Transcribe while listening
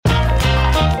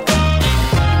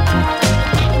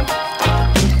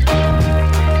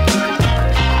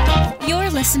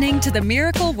listening to the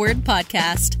Miracle Word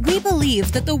Podcast. We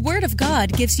believe that the Word of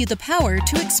God gives you the power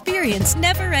to experience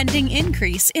never-ending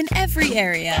increase in every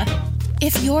area.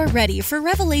 If you're ready for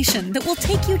revelation that will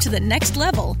take you to the next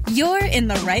level, you're in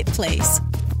the right place.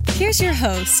 Here's your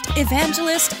host,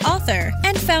 evangelist, author,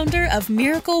 and founder of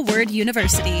Miracle Word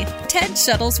University, Ted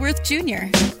Shuttlesworth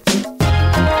Jr.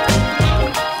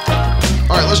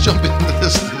 All right, let's jump into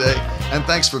this today, and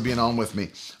thanks for being on with me.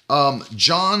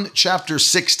 John chapter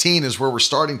 16 is where we're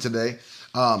starting today.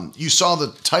 You saw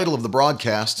the title of the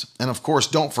broadcast, and of course,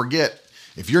 don't forget,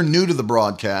 if you're new to the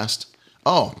broadcast,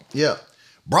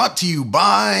 brought to you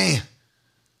by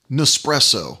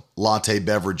Nespresso Latte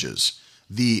Beverages,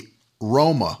 the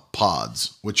Roma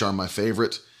Pods, which are my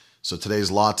favorite. So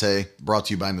today's latte brought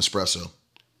to you by Nespresso.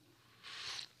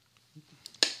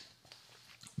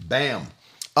 Bam.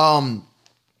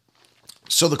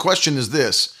 So the question is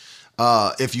this.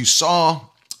 If you saw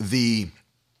the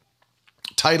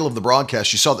title of the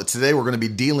broadcast, you saw that today we're going to be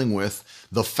dealing with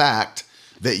the fact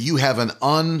that you have an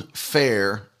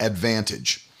unfair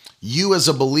advantage. You as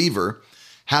a believer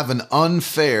have an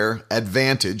unfair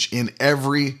advantage in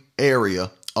every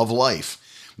area of life.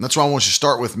 And that's why I want you to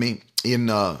start with me in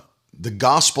the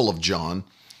Gospel of John,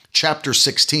 chapter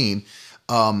 16.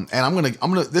 And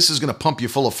this is gonna pump you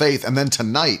full of faith. And then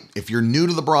tonight, if you're new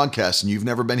to the broadcast and you've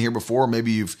never been here before,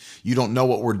 maybe you don't know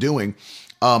what we're doing.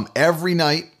 Every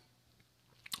night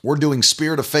we're doing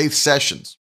Spirit of Faith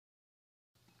sessions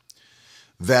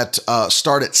that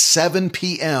start at 7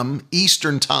 p.m.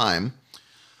 Eastern time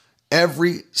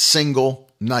every single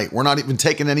night. We're not even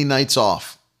taking any nights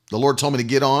off. The Lord told me to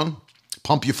get on,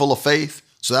 pump you full of faith.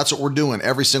 So that's what we're doing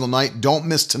every single night. Don't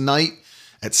miss tonight.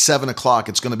 At 7 o'clock,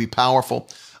 it's going to be powerful,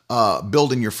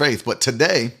 building your faith. But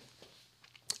today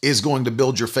is going to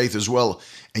build your faith as well.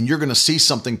 And you're going to see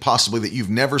something possibly that you've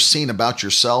never seen about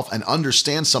yourself and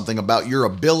understand something about your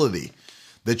ability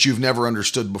that you've never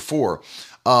understood before.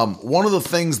 One of the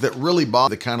things that really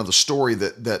bothered the story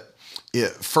that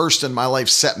first in my life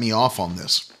set me off on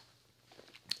this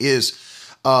is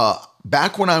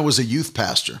back when I was a youth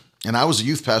pastor, and I was a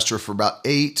youth pastor for about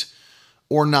 8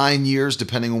 or 9 years,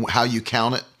 depending on how you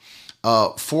count it,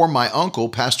 for my uncle,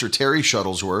 Pastor Terry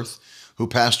Shuttlesworth, who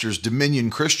pastors Dominion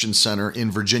Christian Center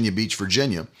in Virginia Beach,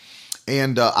 Virginia.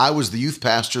 And I was the youth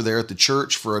pastor there at the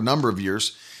church for a number of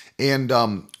years. And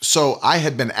so I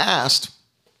had been asked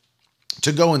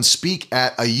to go and speak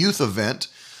at a youth event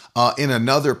in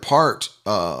another part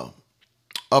of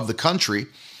the country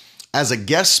as a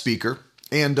guest speaker.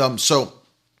 And so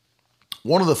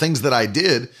one of the things that I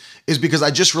did is because I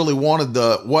just really wanted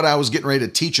what I was getting ready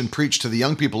to teach and preach to the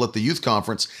young people at the youth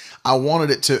conference. I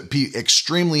wanted it to be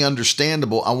extremely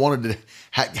understandable. I wanted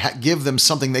to give them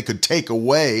something they could take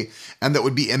away and that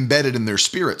would be embedded in their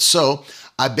spirit. So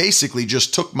I basically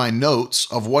just took my notes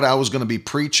of what I was going to be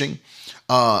preaching.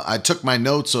 I took my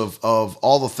notes of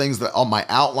all the things all my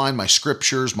outline, my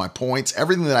scriptures, my points,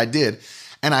 everything that I did,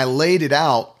 and I laid it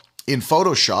out in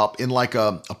Photoshop in like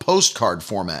a postcard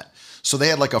format. So they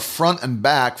had like a front and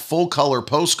back full color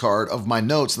postcard of my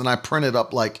notes. Then I printed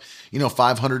up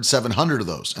 500, 700 of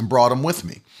those and brought them with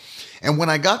me. And when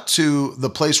I got to the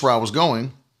place where I was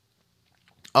going,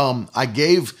 I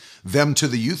gave them to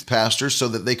the youth pastors so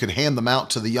that they could hand them out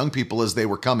to the young people as they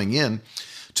were coming in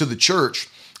to the church.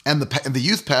 And the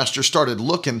youth pastor started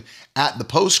looking at the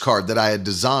postcard that I had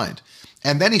designed.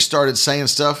 And then he started saying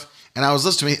stuff, and I was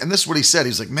listening to me, and this is what he said.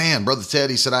 He's like, "Man, Brother Ted,"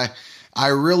 he said, I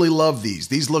really love these.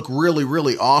 These look really,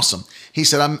 really awesome. He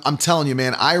said, I'm telling you,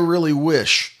 man, I really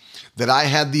wish that I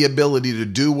had the ability to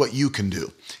do what you can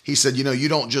do. He said, you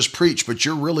don't just preach, but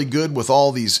you're really good with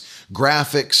all these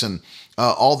graphics and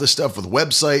all this stuff with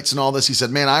websites and all this. He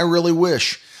said, man, I really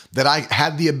wish that I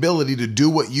had the ability to do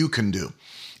what you can do.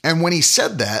 And when he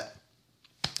said that,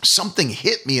 something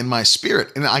hit me in my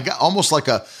spirit. And I got almost like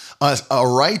a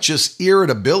righteous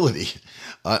irritability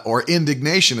or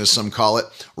indignation, as some call it,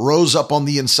 rose up on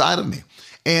the inside of me.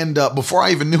 And before I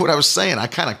even knew what I was saying, I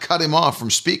kind of cut him off from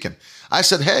speaking. I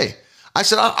said,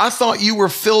 I thought you were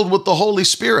filled with the Holy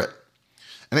Spirit.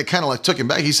 And it kind of took him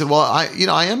back. He said, well,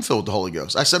 I am filled with the Holy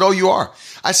Ghost. I said, oh, you are?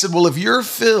 I said, well, if you're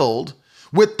filled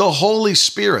with the Holy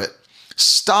Spirit,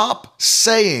 stop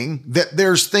saying that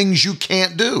there's things you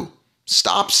can't do.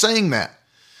 Stop saying that.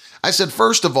 I said,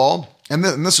 first of all, and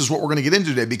this is what we're going to get into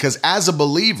today, because as a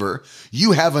believer,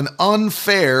 you have an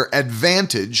unfair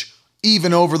advantage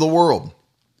even over the world.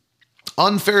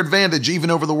 Unfair advantage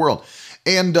even over the world.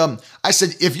 And I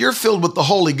said, if you're filled with the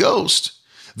Holy Ghost,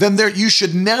 then you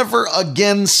should never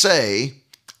again say,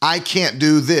 I can't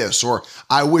do this, or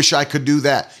I wish I could do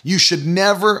that. You should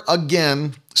never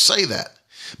again say that.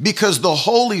 because the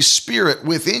Holy Spirit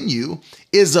within you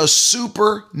is a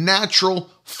supernatural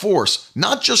force,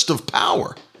 not just of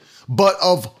power, but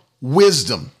of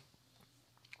wisdom.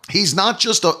 He's not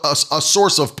just a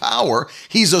source of power,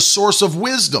 he's a source of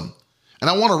wisdom. And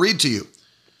I want to read to you.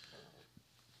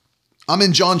 I'm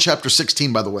in John chapter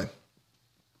 16, by the way.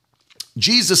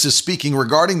 Jesus is speaking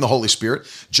regarding the Holy Spirit.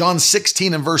 John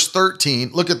 16 and verse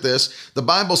 13. Look at this. The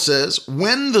Bible says,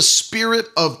 when the Spirit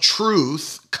of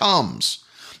truth comes.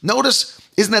 Notice,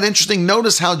 isn't that interesting?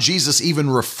 Notice how Jesus even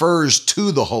refers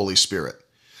to the Holy Spirit.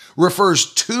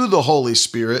 Refers to the Holy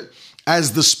Spirit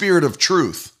as the Spirit of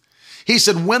truth. He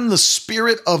said, when the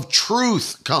Spirit of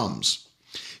truth comes,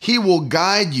 he will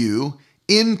guide you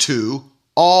into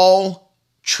all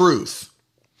truth.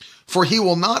 For he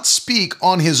will not speak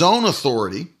on his own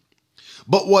authority,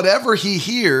 but whatever he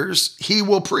hears, he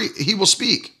will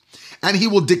speak, and he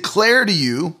will declare to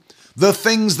you the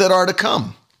things that are to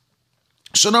come.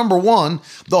 So number one,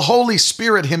 the Holy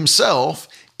Spirit himself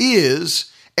is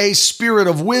a spirit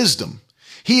of wisdom.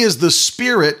 He is the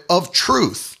Spirit of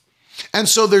truth. And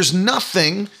so there's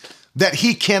nothing that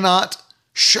he cannot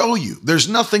show you. There's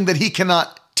nothing that he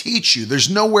cannot teach you. There's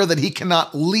nowhere that he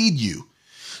cannot lead you.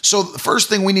 So the first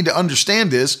thing we need to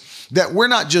understand is that we're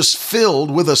not just filled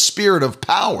with a spirit of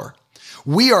power.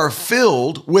 We are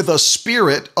filled with a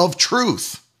spirit of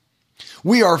truth.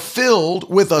 We are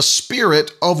filled with a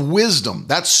spirit of wisdom.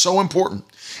 That's so important.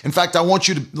 In fact, I want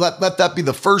you to let that be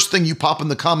the first thing you pop in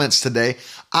the comments today.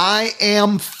 I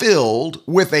am filled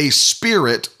with a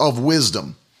spirit of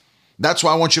wisdom. That's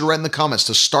why I want you to write in the comments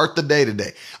to start the day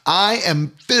today. I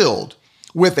am filled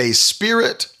with a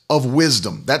spirit of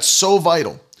wisdom. That's so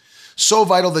vital. So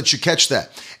vital that you catch that.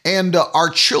 And our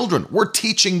children, we're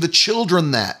teaching the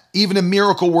children that, even in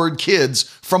Miracle Word Kids,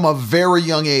 from a very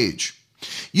young age.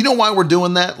 You know why we're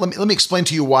doing that? Let me explain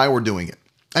to you why we're doing it.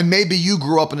 And maybe you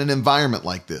grew up in an environment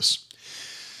like this.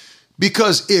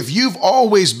 Because if you've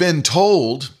always been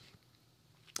told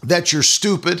that you're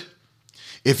stupid,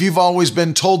 if you've always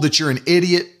been told that you're an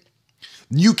idiot,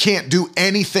 you can't do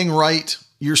anything right,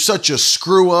 you're such a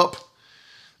screw up,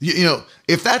 you know,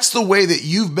 if that's the way that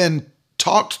you've been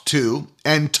talked to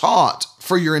and taught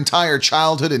for your entire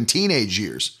childhood and teenage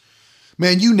years,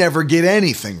 man, you never get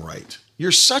anything right.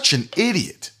 You're such an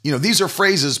idiot. You know, these are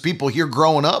phrases people hear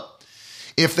growing up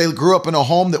if they grew up in a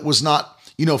home that was not,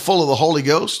 you know, full of the Holy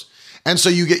Ghost. And so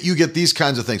you get these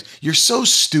kinds of things. You're so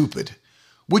stupid.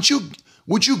 Would you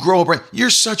grow up right?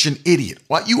 You're such an idiot.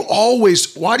 Why do you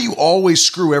always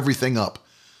screw everything up?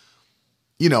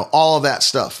 You know, all of that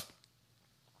stuff.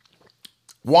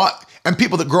 What? And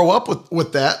people that grow up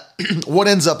with that, what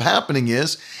ends up happening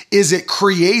is it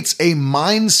creates a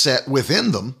mindset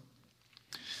within them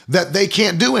that they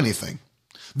can't do anything,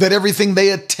 that everything they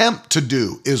attempt to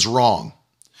do is wrong,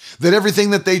 that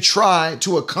everything that they try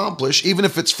to accomplish, even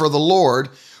if it's for the Lord,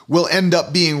 will end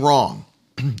up being wrong.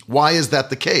 Why is that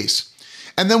the case?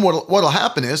 And then what'll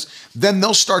happen is then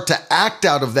they'll start to act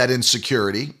out of that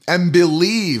insecurity and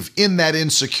believe in that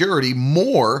insecurity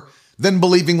more than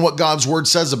believing what God's word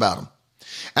says about them.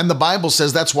 And the Bible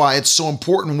says that's why it's so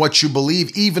important what you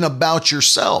believe even about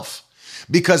yourself.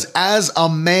 Because as a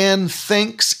man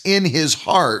thinks in his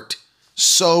heart,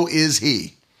 so is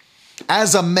he.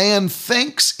 As a man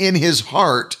thinks in his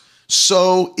heart,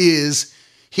 so is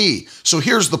he. So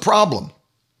here's the problem,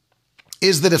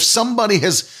 is that if somebody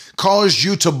has caused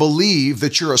you to believe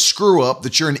that you're a screw up,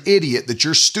 that you're an idiot, that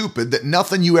you're stupid, that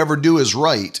nothing you ever do is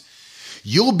right,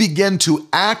 you'll begin to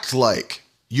act like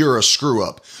you're a screw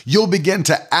up. You'll begin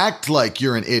to act like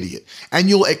you're an idiot, and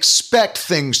you'll expect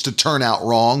things to turn out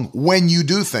wrong when you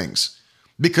do things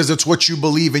because it's what you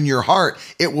believe in your heart.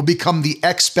 It will become the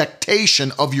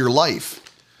expectation of your life.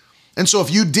 And so if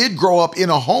you did grow up in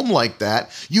a home like that,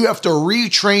 you have to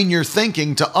retrain your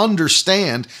thinking to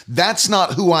understand that's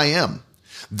not who I am.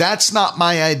 That's not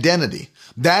my identity.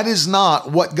 That is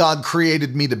not what God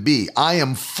created me to be. I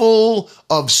am full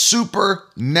of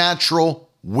supernatural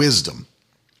wisdom.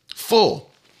 Full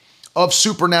of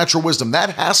supernatural wisdom.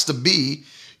 That has to be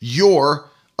your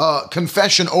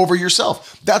confession over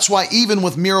yourself. That's why even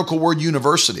with Miracle Word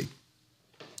University,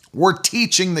 we're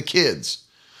teaching the kids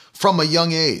from a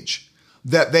young age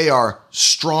that they are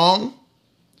strong,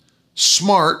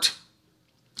 smart,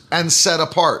 and set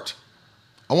apart.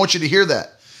 I want you to hear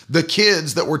that. The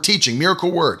kids that we're teaching,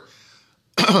 Miracle Word,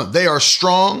 they are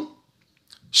strong,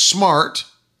 smart,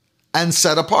 and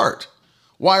set apart.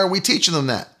 Why are we teaching them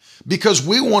that? Because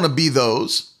we want to be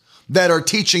those that are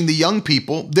teaching the young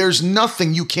people there's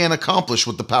nothing you can't accomplish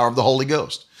with the power of the Holy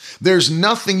Ghost. There's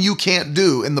nothing you can't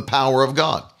do in the power of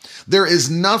God. There is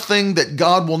nothing that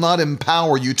God will not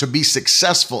empower you to be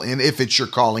successful in if it's your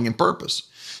calling and purpose.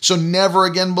 So never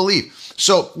again believe.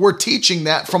 So we're teaching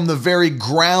that from the very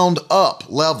ground up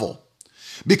level.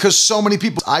 Because so many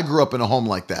people, I grew up in a home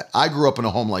like that. I grew up in a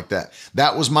home like that.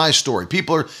 That was my story.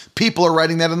 People are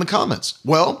writing that in the comments.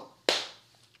 Well,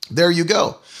 there you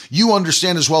go. You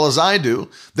understand as well as I do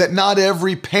that not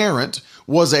every parent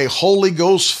was a Holy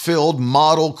Ghost filled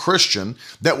model Christian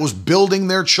that was building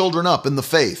their children up in the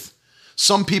faith.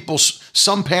 Some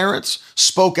parents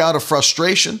spoke out of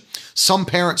frustration. Some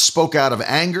parents spoke out of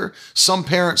anger. Some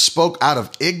parents spoke out of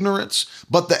ignorance,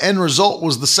 but the end result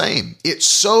was the same. It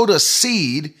sowed a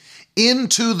seed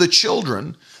into the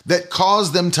children that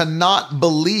caused them to not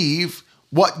believe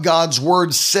what God's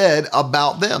word said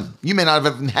about them. You may not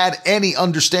have even had any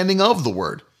understanding of the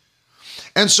word.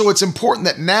 And so it's important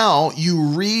that now you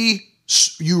retrain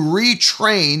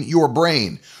your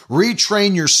brain,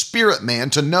 retrain your spirit man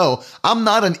to know I'm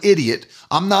not an idiot.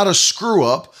 I'm not a screw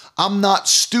up. I'm not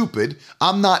stupid.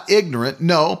 I'm not ignorant.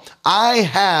 No, I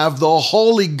have the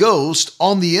Holy Ghost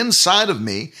on the inside of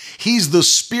me. He's the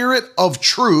Spirit of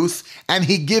truth, and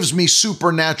he gives me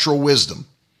supernatural wisdom.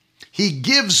 He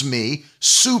gives me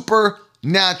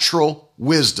supernatural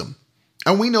wisdom.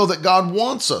 And we know that God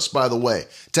wants us, by the way,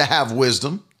 to have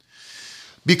wisdom,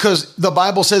 because the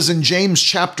Bible says in James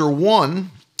chapter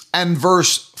 1 and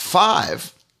verse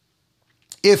 5,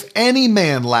 if any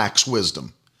man lacks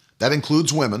wisdom, that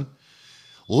includes women,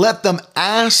 let them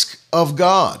ask of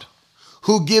God,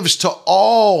 who gives to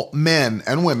all men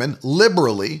and women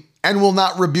liberally and will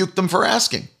not rebuke them for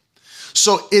asking.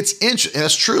 So it's interesting.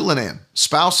 That's true, Linan.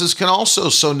 Spouses can also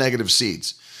sow negative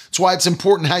seeds. That's why it's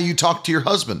important how you talk to your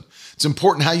husband. It's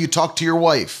important how you talk to your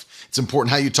wife. It's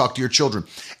important how you talk to your children.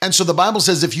 And so the Bible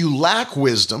says if you lack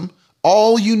wisdom,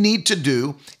 all you need to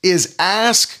do is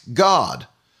ask God,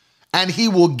 and he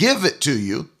will give it to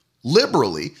you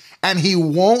liberally, and he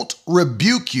won't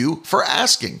rebuke you for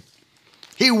asking.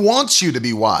 He wants you to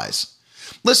be wise.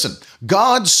 Listen,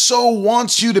 God so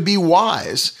wants you to be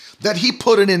wise that he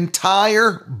put an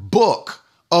entire book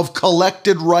of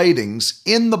collected writings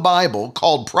in the Bible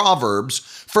called Proverbs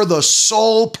for the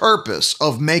sole purpose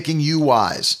of making you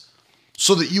wise,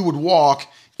 so that you would walk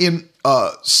in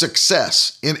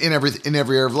success in every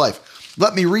area of life.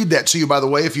 Let me read that to you, by the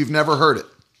way, if you've never heard it.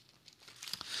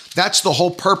 That's the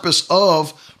whole purpose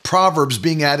of Proverbs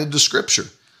being added to Scripture.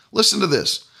 Listen to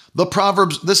this.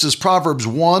 This is Proverbs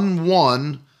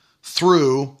 1:1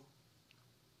 through,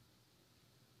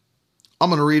 I'm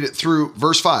going to read it through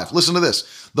verse 5. Listen to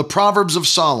this. The Proverbs of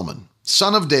Solomon,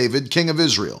 son of David, king of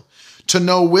Israel, to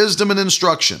know wisdom and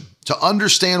instruction, to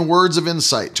understand words of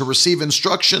insight, to receive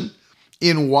instruction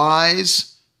in wise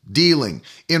dealing,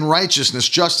 in righteousness,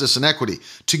 justice, and equity,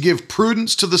 to give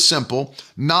prudence to the simple,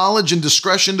 knowledge and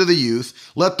discretion to the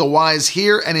youth. Let the wise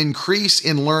hear and increase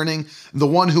in learning. The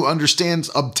one who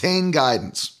understands obtain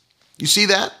guidance. You see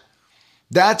that?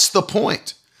 That's the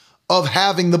point of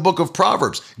having the book of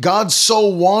Proverbs. God so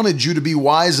wanted you to be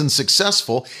wise and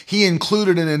successful, he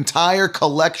included an entire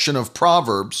collection of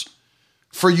Proverbs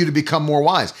for you to become more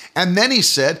wise. And then he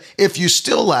said, if you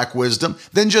still lack wisdom,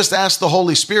 then just ask the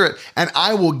Holy Spirit and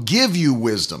I will give you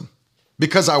wisdom,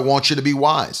 because I want you to be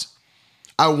wise.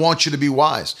 I want you to be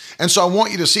wise. And so I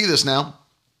want you to see this now.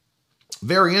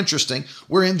 Very interesting.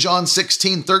 We're in John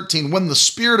 16:13. When the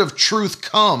Spirit of truth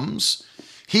comes,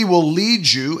 he will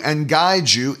lead you and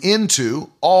guide you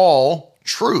into all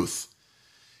truth.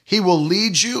 He will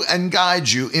lead you and guide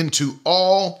you into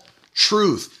all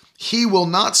truth. He will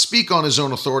not speak on his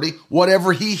own authority.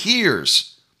 Whatever he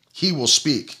hears, he will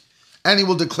speak. And he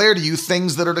will declare to you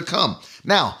things that are to come.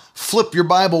 Now, flip your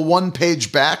Bible one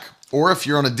page back, or if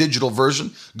you're on a digital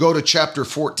version, go to chapter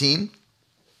 14.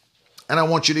 And I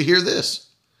want you to hear this.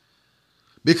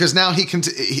 Because now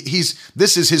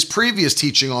this is his previous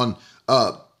teaching on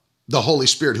the Holy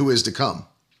Spirit who is to come.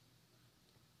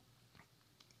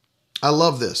 I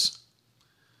love this.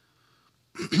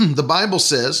 The Bible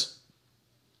says,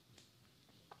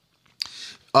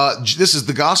 this is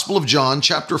the Gospel of John,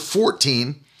 chapter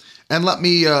 14, and let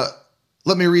me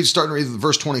read, starting to read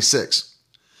verse 26.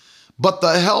 But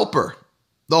the Helper,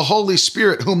 the Holy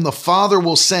Spirit, whom the Father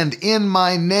will send in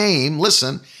my name,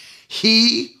 listen,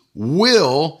 he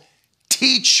will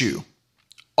teach you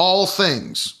all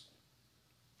things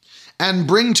and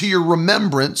bring to your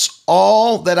remembrance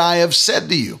all that I have said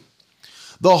to you.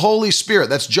 The Holy Spirit,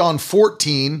 that's John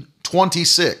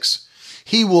 14:26.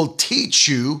 He will teach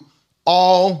you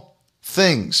all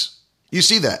things. You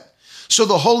see that? So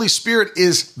the Holy Spirit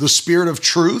is the Spirit of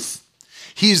truth.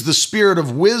 He's the Spirit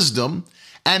of wisdom,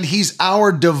 and he's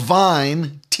our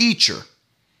divine teacher.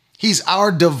 He's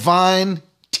our divine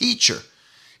teacher.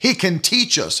 He can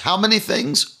teach us how many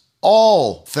things?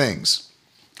 All things.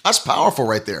 That's powerful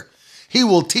right there. He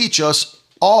will teach us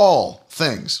all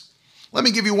things. Let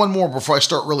me give you one more before I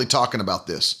start really talking about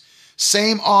this.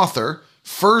 Same author,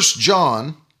 1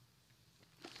 John.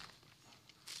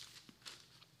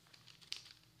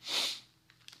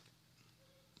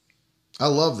 I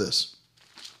love this.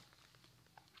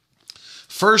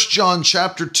 1 John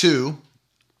chapter 2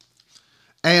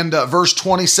 and verse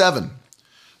 27.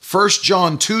 1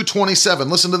 John 2:27.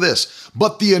 Listen to this.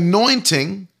 But the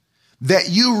anointing that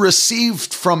you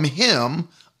received from him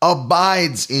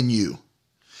abides in you,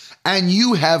 and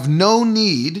you have no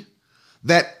need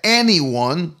that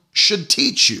anyone should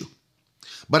teach you.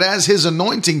 But as his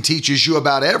anointing teaches you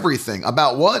about everything,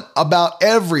 about what? About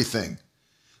everything,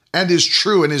 and is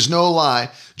true and is no lie,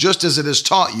 just as it has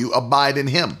taught you, abide in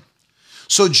him.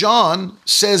 So John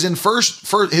says in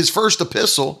his first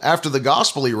epistle after the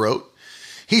gospel he wrote,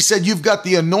 he said, you've got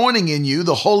the anointing in you,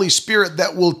 the Holy Spirit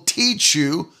that will teach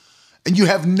you, and you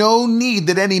have no need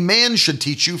that any man should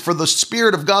teach you, for the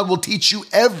Spirit of God will teach you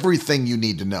everything you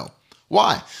need to know.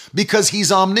 Why? Because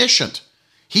he's omniscient.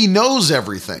 He knows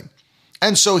everything.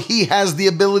 And so he has the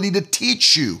ability to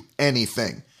teach you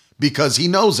anything because he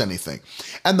knows anything.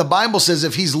 And the Bible says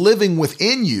if he's living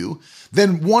within you,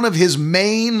 then one of his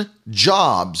main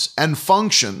jobs and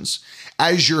functions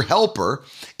as your helper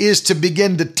is to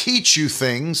begin to teach you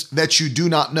things that you do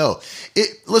not know.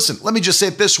 Listen, let me just say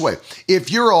it this way.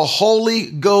 If you're a Holy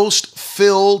Ghost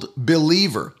filled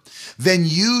believer, then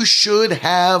you should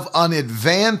have an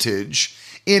advantage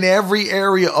in every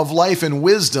area of life and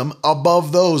wisdom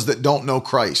above those that don't know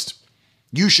Christ.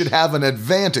 You should have an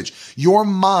advantage. Your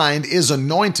mind is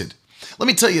anointed. Let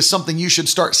me tell you something you should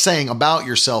start saying about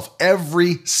yourself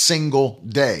every single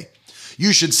day.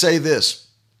 You should say this.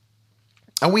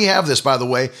 And we have this, by the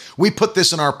way. We put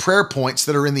this in our prayer points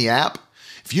that are in the app.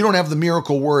 If you don't have the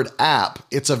Miracle Word app,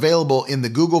 it's available in the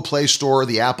Google Play Store or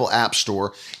the Apple App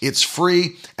Store. It's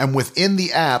free, and within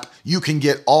the app, you can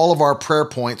get all of our prayer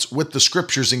points with the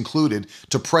scriptures included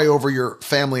to pray over your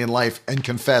family and life and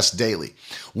confess daily.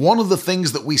 One of the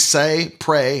things that we say,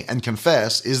 pray, and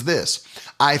confess is this.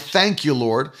 I thank you,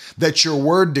 Lord, that your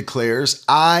word declares,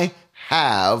 I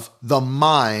have the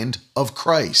mind of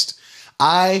Christ.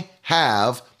 I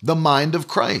have the mind of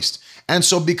Christ. And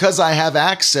so because I have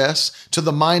access to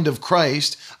the mind of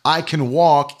Christ, I can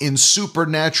walk in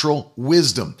supernatural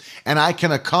wisdom and I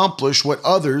can accomplish what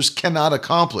others cannot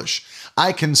accomplish.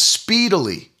 I can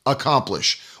speedily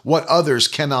accomplish what others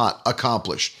cannot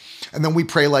accomplish. And then we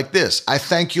pray like this. I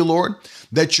thank you, Lord,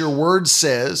 that your word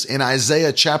says in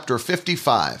Isaiah chapter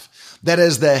 55, that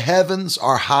as the heavens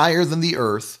are higher than the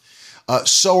earth,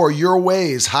 so are your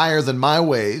ways higher than my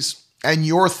ways, and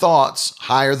your thoughts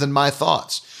higher than my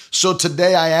thoughts. So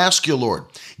today I ask you, Lord,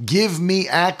 give me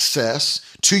access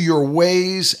to your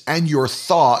ways and your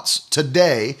thoughts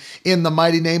today in the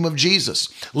mighty name of Jesus.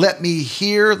 Let me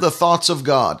hear the thoughts of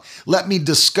God. Let me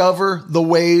discover the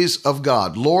ways of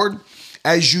God. Lord,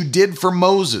 as you did for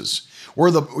Moses,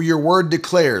 where your word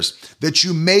declares that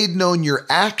you made known your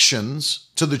actions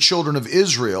to the children of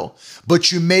Israel,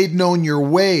 but you made known your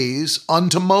ways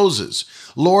unto Moses.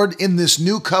 Lord, in this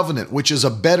new covenant, which is a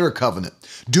better covenant,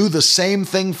 do the same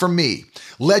thing for me.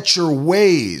 Let your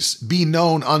ways be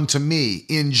known unto me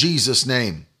in Jesus'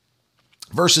 name.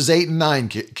 Verses 8 and 9,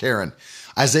 Karen.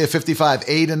 Isaiah 55,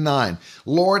 8 and 9.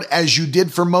 Lord, as you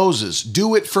did for Moses,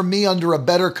 do it for me under a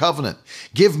better covenant.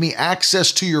 Give me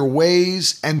access to your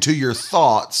ways and to your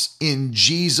thoughts in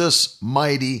Jesus'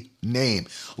 mighty name.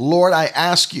 Lord, I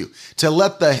ask you to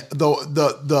let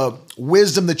the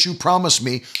wisdom that you promised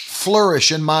me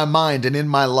flourish in my mind and in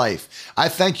my life. I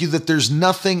thank you that there's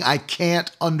nothing I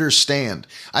can't understand.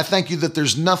 I thank you that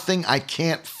there's nothing I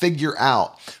can't figure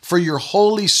out. For your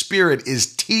Holy Spirit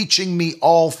is teaching me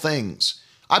all things.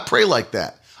 I pray like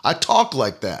that. I talk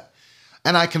like that.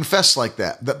 And I confess like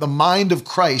that the mind of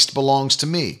Christ belongs to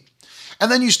me.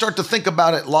 And then you start to think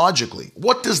about it logically.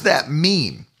 What does that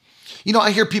mean? You know,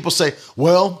 I hear people say,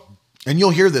 well, and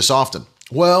you'll hear this often,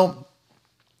 well,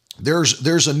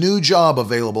 there's a new job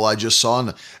available I just saw,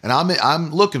 and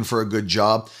I'm looking for a good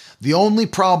job. The only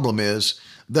problem is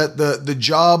that the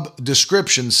job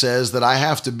description says that I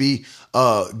have to be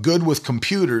good with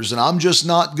computers, and I'm just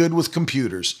not good with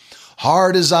computers.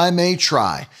 Hard as I may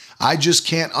try, I just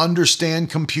can't understand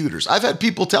computers. I've had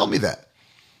people tell me that.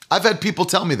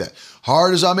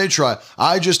 Hard as I may try,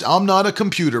 I'm not a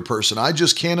computer person. I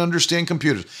just can't understand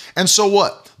computers. And so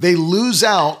what? They lose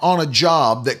out on a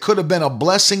job that could have been a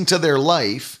blessing to their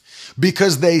life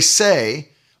because they say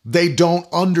they don't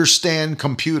understand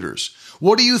computers.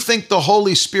 What do you think the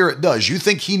Holy Spirit does? You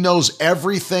think he knows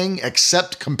everything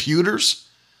except computers?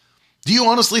 Do you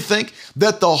honestly think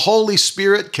that the Holy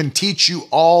Spirit can teach you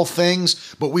all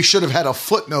things? But we should have had a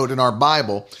footnote in our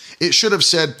Bible. It should have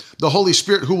said, the Holy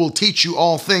Spirit who will teach you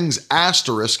all things,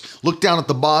 asterisk. Look down at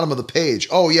the bottom of the page.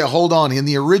 Oh yeah, hold on. In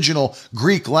the original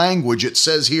Greek language, it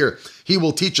says here, he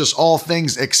will teach us all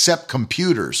things except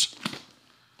computers.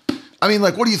 I mean,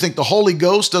 like, what do you think? The Holy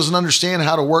Ghost doesn't understand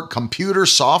how to work computer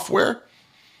software?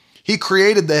 He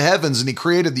created the heavens and he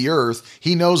created the earth.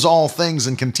 He knows all things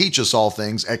and can teach us all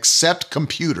things except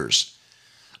computers.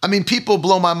 I mean, people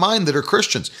blow my mind that are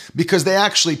Christians because they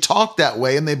actually talk that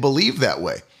way and they believe that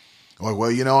way. Well,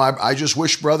 you know, I just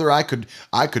wish, brother, I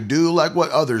could do like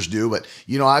what others do, but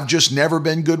you know, I've just never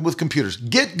been good with computers.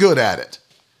 Get good at it.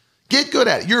 Get good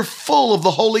at it. You're full of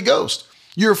the Holy Ghost.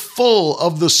 You're full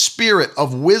of the spirit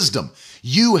of wisdom.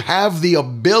 You have the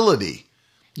ability.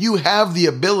 You have the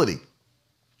ability.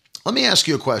 Let me ask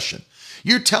you a question.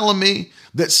 You're telling me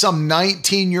that some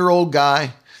 19-year-old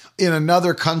guy in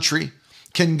another country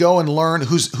can go and learn,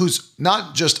 who's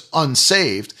not just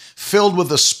unsaved, filled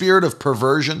with a spirit of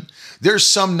perversion. There's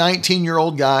some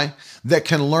 19-year-old guy that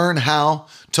can learn how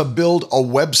to build a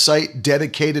website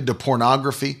dedicated to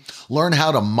pornography, learn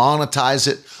how to monetize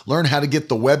it, learn how to get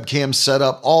the webcam set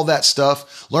up, all that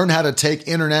stuff, learn how to take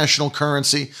international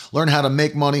currency, learn how to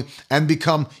make money and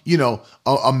become, you know,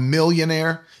 a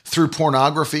millionaire through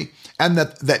pornography, and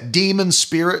that demon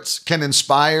spirits can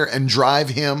inspire and drive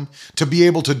him to be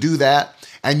able to do that.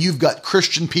 And you've got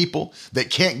Christian people that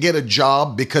can't get a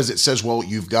job because it says, well,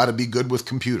 you've got to be good with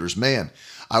computers. Man,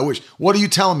 I wish. What are you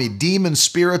telling me? Demon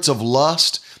spirits of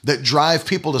lust that drive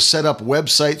people to set up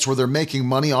websites where they're making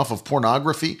money off of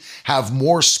pornography have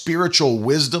more spiritual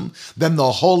wisdom than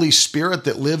the Holy Spirit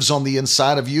that lives on the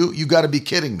inside of you? You got to be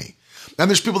kidding me. And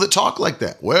there's people that talk like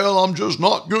that. Well, I'm just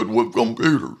not good with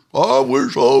computers. I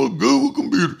wish I was good with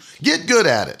computers. Get good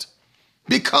at it.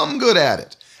 Become good at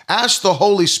it. Ask the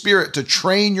Holy Spirit to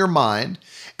train your mind,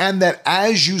 and that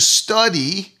as you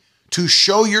study to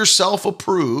show yourself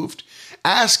approved,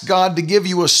 ask God to give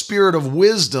you a spirit of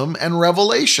wisdom and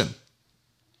revelation.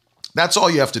 That's all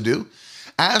you have to do.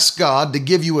 Ask God to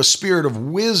give you a spirit of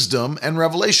wisdom and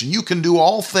revelation. You can do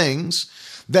all things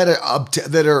that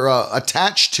are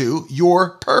attached to your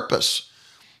purpose.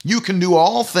 You can do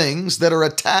all things that are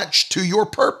attached to your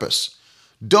purpose.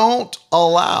 Don't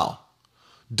allow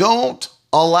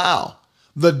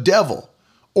the devil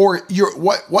or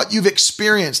what you've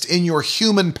experienced in your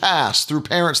human past through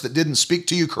parents that didn't speak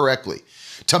to you correctly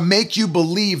to make you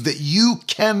believe that you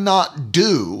cannot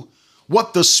do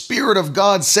what the Spirit of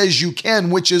God says you can,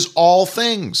 which is all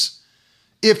things.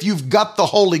 If you've got the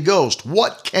Holy Ghost,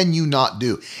 what can you not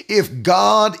do? If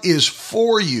God is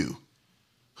for you,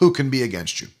 who can be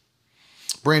against you?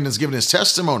 Brandon's given his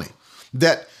testimony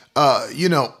that,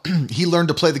 he learned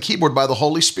to play the keyboard by the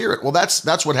Holy Spirit. Well,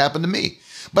 that's what happened to me.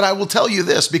 But I will tell you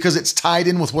this because it's tied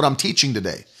in with what I'm teaching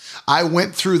today. I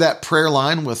went through that prayer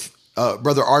line with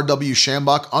Brother R.W.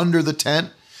 Shambach under the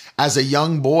tent as a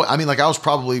young boy. I mean, like I was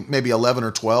probably maybe 11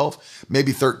 or 12,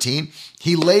 maybe 13.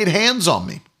 He laid hands on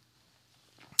me.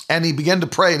 And he began to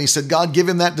pray and he said, God, give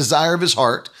him that desire of his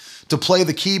heart to play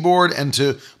the keyboard and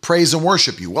to praise and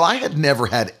worship you. Well, I had never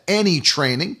had any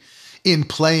training in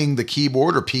playing the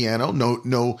keyboard or piano.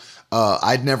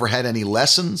 I'd never had any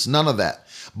lessons, none of that.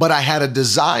 But I had a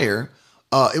desire.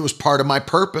 It was part of my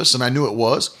purpose and I knew it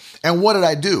was. And what did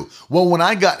I do? Well, when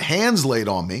I got hands laid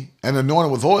on me and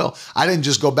anointed with oil, I didn't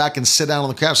just go back and sit down on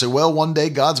the couch and say, well, one day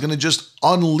God's going to just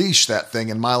unleash that thing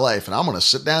in my life. And I'm going to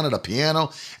sit down at a piano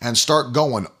and start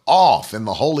going off in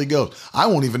the Holy Ghost. I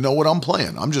won't even know what I'm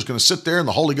playing. I'm just going to sit there and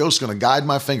the Holy Ghost is going to guide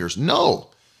my fingers.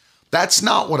 No, that's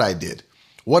not what I did.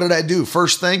 What did I do?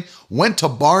 First thing, went to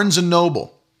Barnes &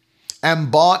 Noble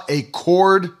and bought a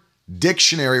chord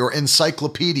dictionary or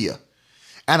encyclopedia.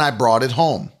 And I brought it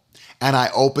home. And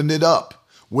I opened it up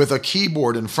with a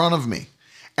keyboard in front of me.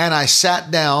 And I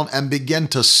sat down and began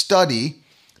to study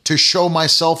to show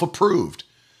myself approved.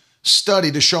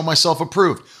 Study to show myself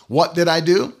approved. What did I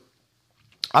do?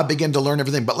 I began to learn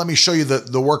everything. But let me show you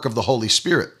the work of the Holy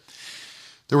Spirit.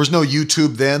 There was no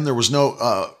YouTube then. There was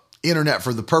no internet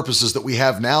for the purposes that we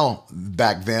have now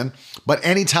back then. But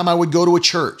anytime I would go to a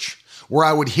church where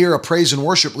I would hear a praise and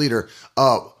worship leader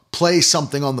play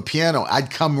something on the piano,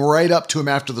 I'd come right up to him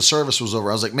after the service was over.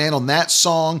 I was like, man, on that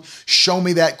song, show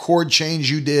me that chord change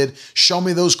you did. Show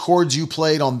me those chords you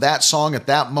played on that song at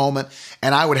that moment.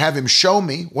 And I would have him show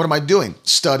me, what am I doing?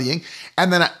 Studying.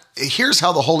 And then here's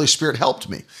how the Holy Spirit helped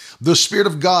me. The Spirit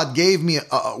of God gave me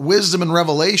wisdom and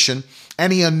revelation,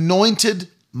 and he anointed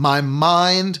my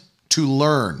mind to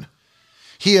learn.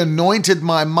 He anointed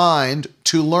my mind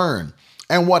to learn.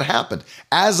 And what happened?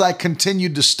 As I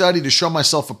continued to study to show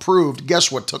myself approved,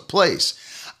 guess what took place?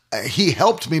 He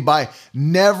helped me by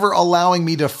never allowing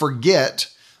me to forget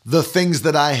the things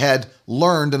that I had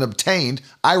learned and obtained.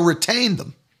 I retained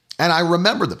them and I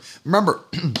remembered them. Remember,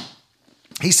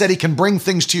 he said he can bring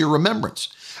things to your remembrance.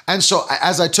 And so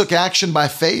as I took action by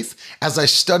faith, as I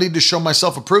studied to show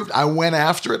myself approved, I went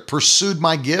after it, pursued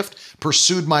my gift,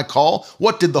 pursued my call.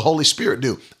 What did the Holy Spirit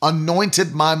do?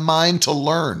 Anointed my mind to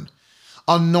learn,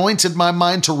 anointed my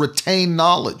mind to retain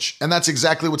knowledge. And that's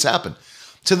exactly what's happened.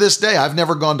 To this day, I've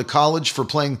never gone to college for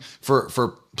playing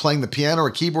the piano or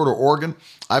keyboard or organ.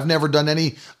 I've never done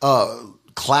any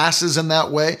classes in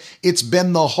that way. It's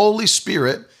been the Holy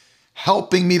Spirit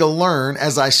helping me to learn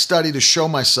as I study to show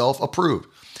myself approved.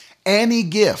 Any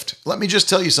gift, let me just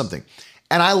tell you something,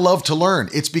 and I love to learn.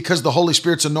 It's because the Holy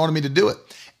Spirit's anointed me to do it.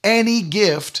 Any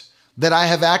gift that I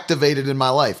have activated in my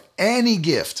life, any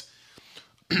gift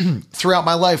throughout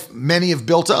my life, many have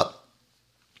built up.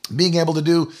 Being able to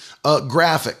do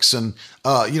graphics and,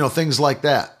 things like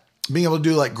that. Being able to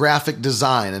do like graphic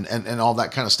design and all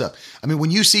that kind of stuff. I mean,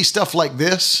 when you see stuff like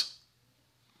this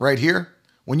right here,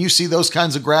 when you see those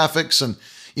kinds of graphics and,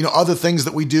 other things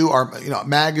that we do, our,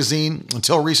 magazine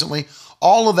until recently,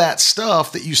 all of that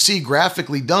stuff that you see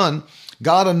graphically done,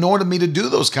 God anointed me to do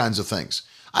those kinds of things.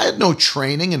 I had no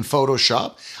training in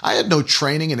Photoshop. I had no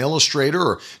training in Illustrator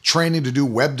or training to do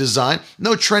web design,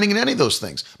 no training in any of those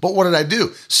things. But what did I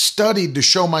do? Studied to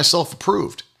show myself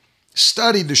approved.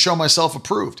 Studied to show myself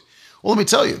approved. Well, let me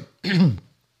tell you,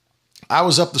 I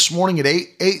was up this morning at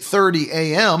 8:30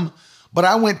 a.m., but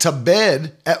I went to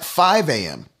bed at 5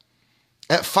 a.m.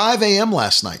 At 5 a.m.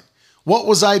 last night. What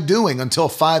was I doing until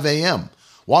 5 a.m.?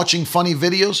 Watching funny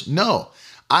videos? No.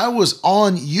 I was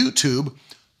on YouTube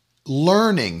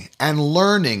learning and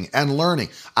learning and learning.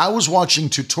 I was watching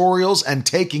tutorials and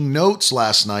taking notes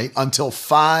last night until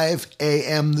 5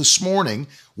 a.m. this morning,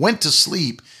 went to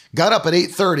sleep, got up at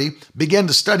 8:30, began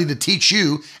to study to teach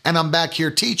you, and I'm back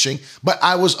here teaching, but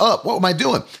I was up. What am I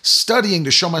doing? Studying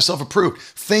to show myself approved.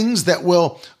 Things that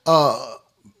will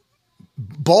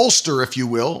bolster, if you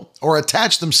will, or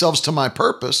attach themselves to my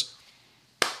purpose.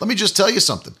 Let me just tell you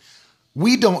something.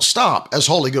 We don't stop as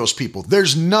Holy Ghost people.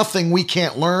 There's nothing we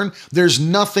can't learn. There's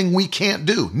nothing we can't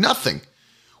do. Nothing.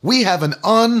 We have an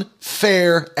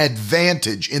unfair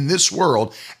advantage in this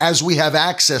world as we have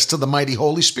access to the mighty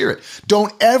Holy Spirit.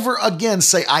 Don't ever again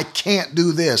say, I can't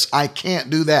do this. I can't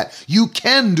do that. You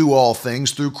can do all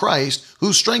things through Christ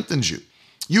who strengthens you.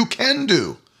 You can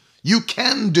do. You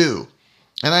can do.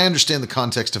 And I understand the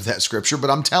context of that scripture,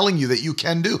 but I'm telling you that you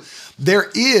can do.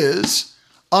 There is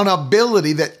an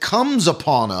ability that comes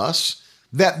upon us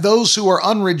that those who are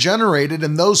unregenerated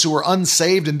and those who are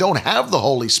unsaved and don't have the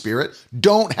Holy Spirit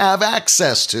don't have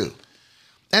access to.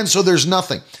 And so there's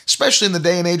nothing, especially in the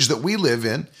day and age that we live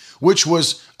in, which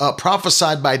was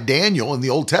prophesied by Daniel in the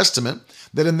Old Testament,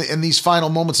 that in these final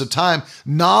moments of time,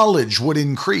 knowledge would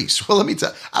increase. Well, let me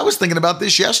tell you, I was thinking about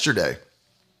this yesterday.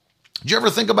 Did you ever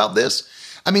think about this?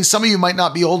 I mean, some of you might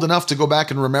not be old enough to go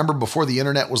back and remember before the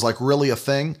internet was like really a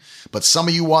thing, but some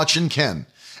of you watching can.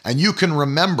 And you can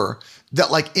remember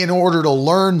that like in order to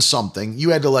learn something,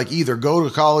 you had to like either go to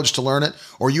college to learn it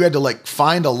or you had to like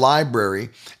find a library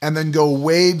and then go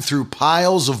wade through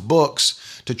piles of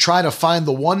books to try to find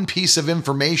the one piece of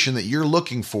information that you're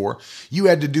looking for. You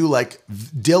had to do like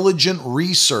diligent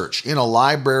research in a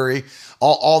library,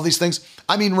 all these things.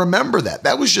 I mean, remember that.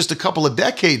 That was just a couple of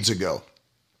decades ago.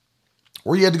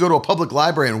 Or you had to go to a public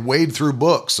library and wade through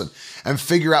books and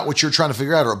figure out what you're trying to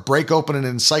figure out, or break open an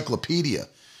encyclopedia,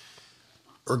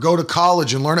 or go to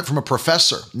college and learn it from a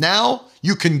professor. Now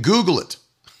you can Google it.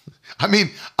 I mean,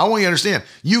 I want you to understand,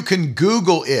 you can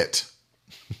Google it.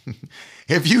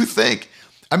 If you think,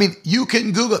 I mean, you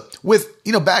can Google it with,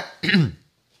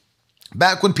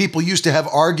 back when people used to have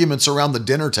arguments around the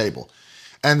dinner table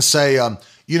and say, I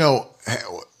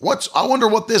wonder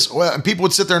what this, and people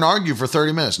would sit there and argue for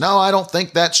 30 minutes. No, I don't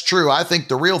think that's true. I think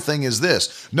the real thing is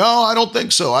this. No, I don't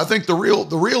think so. I think the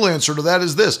real answer to that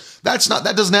is this. That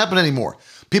doesn't happen anymore.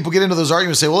 People get into those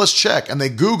arguments and say, well, let's check. And they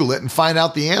Google it and find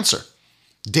out the answer.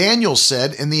 Daniel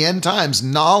said in the end times,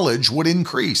 knowledge would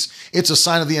increase. It's a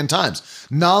sign of the end times.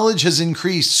 Knowledge has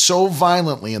increased so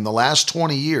violently in the last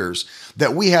 20 years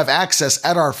that we have access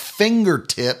at our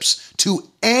fingertips to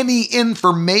any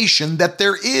information that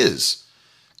there is.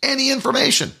 Any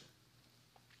information.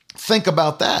 Think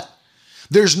about that.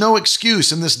 There's no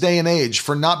excuse in this day and age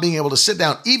for not being able to sit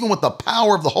down, even with the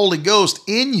power of the Holy Ghost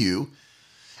in you,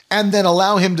 and then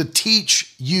allow him to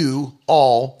teach you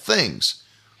all things.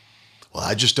 Well,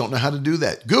 I just don't know how to do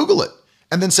that. Google it.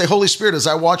 and then say, Holy Spirit, as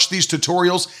I watch these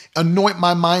tutorials, anoint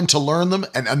my mind to learn them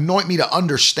and anoint me to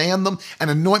understand them and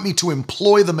anoint me to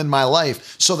employ them in my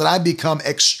life so that I become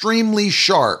extremely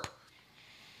sharp.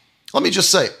 Let me just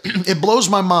say, it blows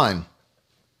my mind.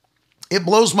 It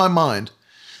blows my mind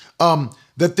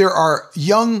that there are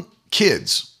young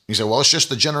kids. You say, well, it's just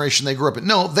the generation they grew up in.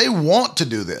 No, they want to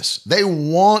do this. They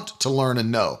want to learn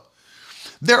and know.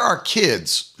 There are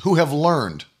kids who have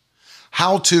learned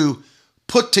how to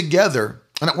put together,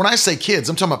 and when I say kids,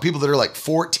 I'm talking about people that are like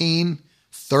 14,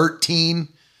 13,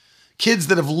 kids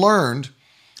that have learned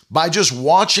by just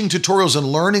watching tutorials and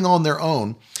learning on their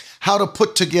own how to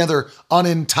put together an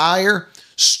entire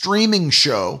streaming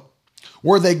show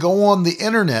where they go on the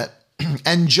internet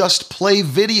and just play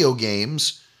video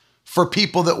games for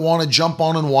people that want to jump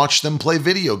on and watch them play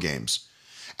video games.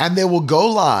 And they will go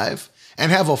live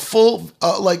and have a full,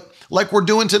 like we're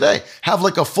doing today, have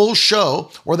like a full show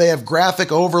where they have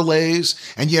graphic overlays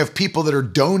and you have people that are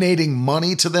donating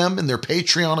money to them in their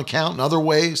Patreon account and other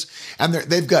ways. And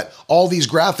they've got all these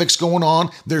graphics going on.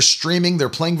 They're streaming, they're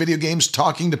playing video games,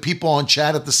 talking to people on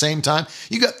chat at the same time.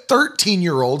 You got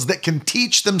 13-year-olds that can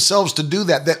teach themselves to do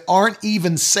that aren't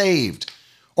even saved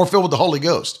or filled with the Holy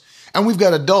Ghost. And we've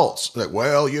got adults like,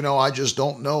 well, I just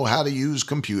don't know how to use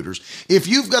computers. If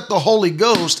you've got the Holy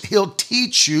Ghost, he'll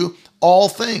teach you all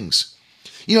things.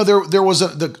 There was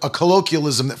a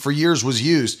colloquialism that for years was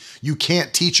used. You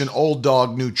can't teach an old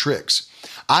dog new tricks.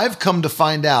 I've come to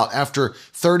find out after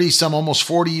 30 some, almost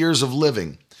 40 years of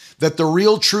living, that the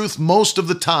real truth most of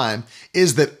the time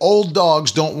is that old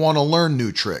dogs don't want to learn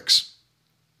new tricks.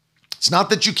 It's not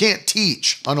that you can't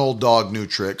teach an old dog new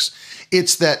tricks.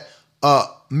 It's that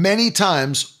many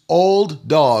times old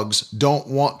dogs don't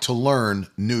want to learn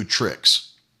new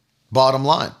tricks. Bottom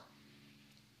line.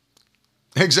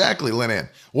 Exactly, Lynn Ann.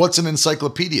 What's an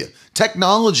encyclopedia?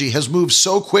 Technology has moved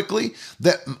so quickly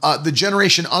that the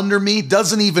generation under me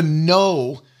doesn't even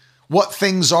know what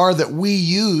things are that we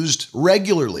used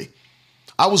regularly.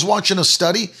 I was watching a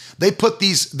study. They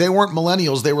weren't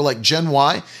millennials. They were like Gen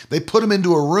Y. They put them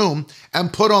into a room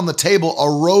and put on the table a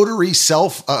rotary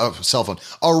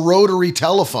a rotary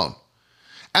telephone.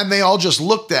 And they all just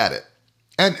looked at it.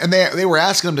 And they were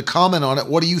asking them to comment on it.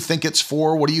 What do you think it's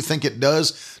for? What do you think it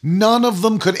does? None of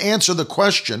them could answer the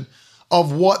question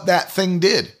of what that thing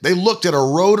did. They looked at a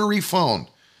rotary phone.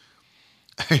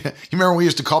 You remember when we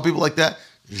used to call people like that?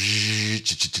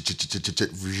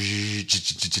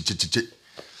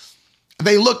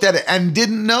 They looked at it and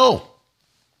didn't know.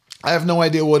 I have no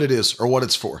idea what it is or what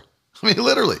it's for. I mean,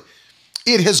 literally,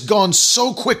 it has gone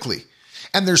so quickly.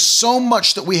 And there's so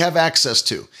much that we have access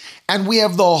to. And we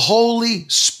have the Holy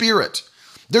Spirit.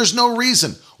 There's no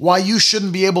reason why you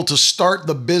shouldn't be able to start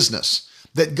the business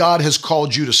that God has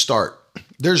called you to start.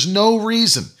 There's no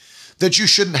reason that you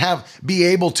shouldn't be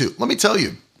able to. Let me tell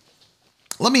you.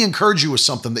 Let me encourage you with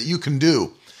something that you can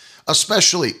do,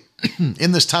 especially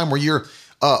in this time where you're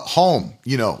home,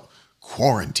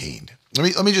 quarantined.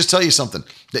 Let me just tell you something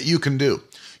that you can do.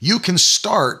 You can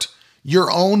start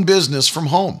your own business from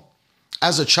home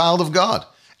as a child of God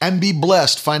and be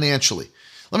blessed financially.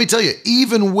 Let me tell you,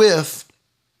 even with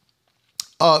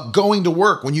going to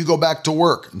work, when you go back to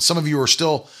work, and some of you are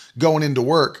still going into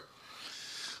work,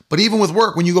 but even with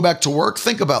work, when you go back to work,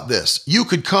 think about this. You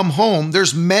could come home.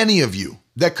 There's many of you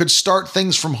that could start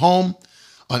things from home,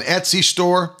 an Etsy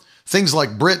store, things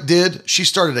like Britt did. She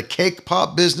started a cake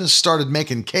pop business, started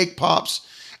making cake pops,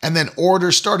 and then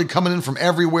orders started coming in from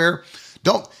everywhere.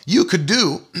 You could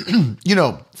do,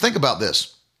 think about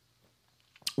this.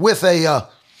 With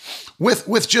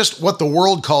with just what the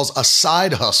world calls a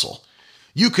side hustle,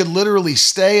 you could literally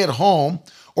stay at home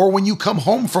or when you come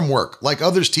home from work, like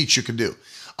others teach you can do.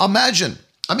 Imagine,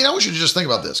 I want you to just think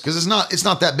about this because it's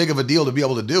not that big of a deal to be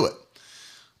able to do it.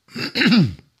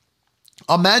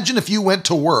 Imagine if you went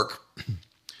to work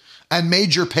and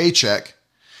made your paycheck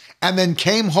and then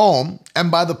came home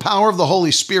and by the power of the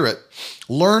Holy Spirit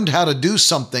learned how to do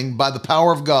something by the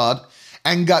power of God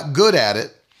and got good at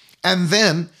it and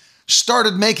then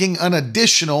started making an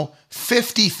additional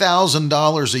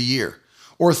 $50,000 a year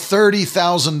or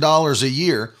 $30,000 a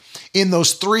year in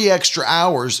those 3 extra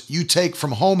hours you take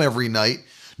from home every night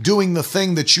doing the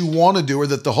thing that you want to do or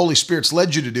that the Holy Spirit's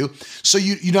led you to do. So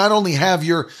you not only have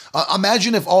your,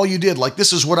 imagine if all you did, like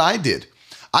this is what I did.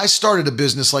 I started a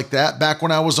business like that back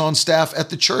when I was on staff at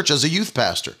the church as a youth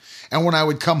pastor. And when I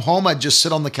would come home, I'd just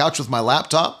sit on the couch with my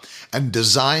laptop and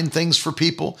design things for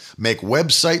people, make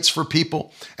websites for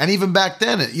people. And even back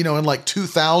then, in like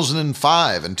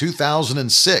 2005 and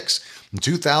 2006 and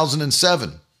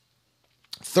 2007,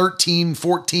 13,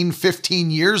 14,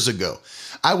 15 years ago,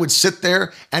 I would sit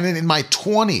there and in my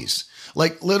 20s,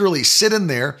 Like literally sit in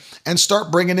there and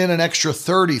start bringing in an extra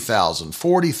 $30,000,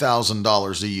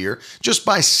 $40,000 a year just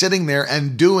by sitting there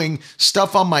and doing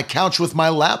stuff on my couch with my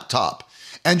laptop.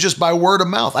 And just by word of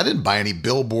mouth. I didn't buy any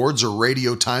billboards or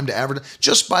radio time to advertise,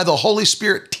 just by the Holy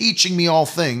Spirit teaching me all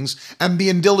things and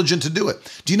being diligent to do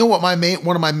it. Do you know what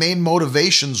one of my main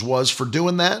motivations was for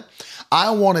doing that?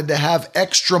 I wanted to have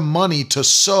extra money to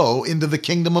sow into the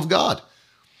kingdom of God.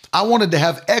 I wanted to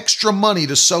have extra money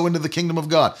to sow into the kingdom of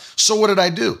God. So what did I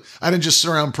do? I didn't just sit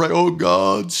around and pray, oh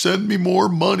God, send me more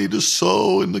money to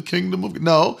sow in the kingdom of God.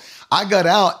 No, I got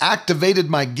out, activated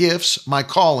my gifts, my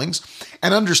callings,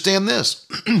 and understand this,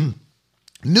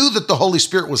 knew that the Holy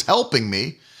Spirit was helping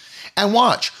me. And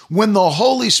watch, when the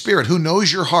Holy Spirit, who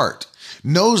knows your heart,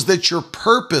 knows that your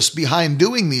purpose behind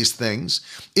doing these things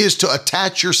is to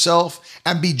attach yourself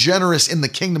and be generous in the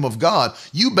kingdom of God,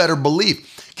 you better believe.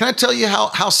 Can I tell you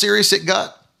how serious it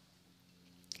got?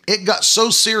 It got so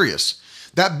serious.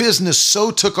 That business so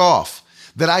took off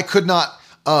that I could not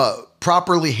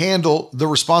properly handle the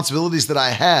responsibilities that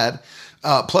I had.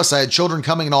 Plus I had children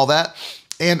coming and all that.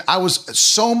 And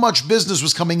so much business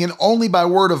was coming in only by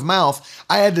word of mouth.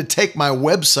 I had to take my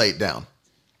website down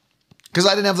because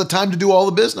I didn't have the time to do all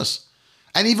the business.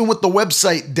 And even with the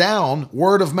website down,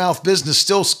 word of mouth business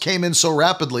still came in so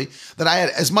rapidly that I had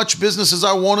as much business as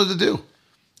I wanted to do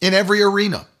in every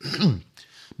arena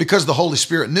because the Holy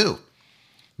Spirit knew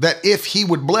that if he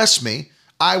would bless me,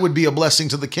 I would be a blessing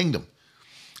to the kingdom.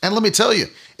 And let me tell you,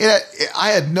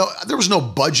 there was no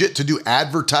budget to do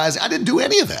advertising. I didn't do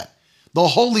any of that. The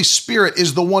Holy Spirit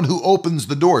is the one who opens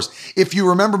the doors. If you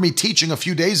remember me teaching a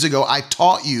few days ago, I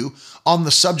taught you on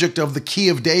the subject of the key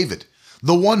of David,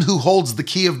 the one who holds the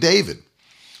key of David,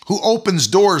 who opens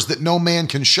doors that no man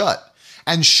can shut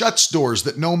and shuts doors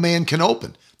that no man can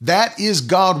open. That is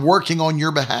God working on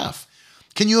your behalf.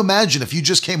 Can you imagine if you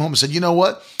just came home and said, you know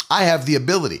what? I have the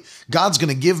ability. God's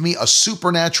going to give me a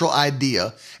supernatural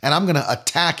idea and I'm going to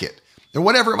attack it. And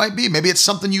whatever it might be, maybe it's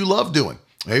something you love doing.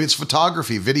 Maybe it's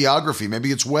photography, videography.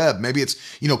 Maybe it's web. Maybe it's,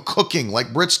 cooking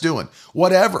like Britt's doing.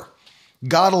 Whatever.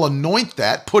 God will anoint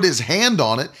that, put his hand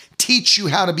on it, teach you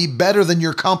how to be better than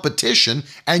your competition,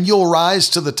 and you'll rise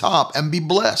to the top and be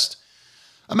blessed.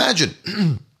 Imagine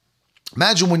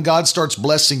when God starts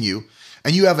blessing you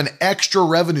and you have an extra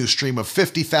revenue stream of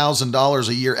 $50,000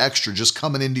 a year extra just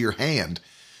coming into your hand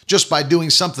just by doing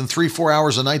something 3-4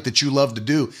 hours a night that you love to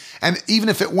do. And even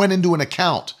if it went into an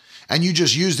account and you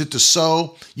just used it to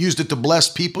sow, used it to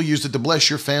bless people, used it to bless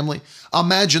your family,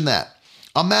 imagine that.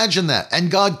 Imagine that.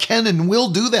 And God can and will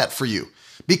do that for you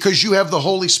because you have the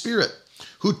Holy Spirit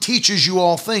who teaches you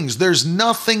all things. There's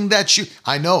nothing that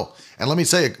I know. And let me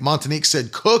tell you, Montanique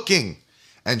said cooking,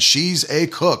 and she's a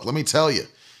cook. Let me tell you,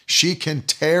 she can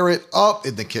tear it up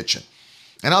in the kitchen.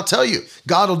 And I'll tell you,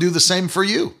 God will do the same for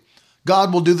you.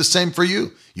 God will do the same for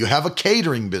you. You have a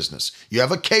catering business. You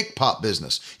have a cake pop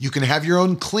business. You can have your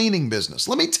own cleaning business.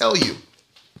 Let me tell you,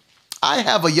 I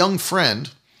have a young friend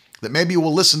that maybe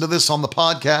will listen to this on the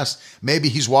podcast. Maybe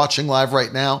he's watching live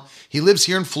right now. He lives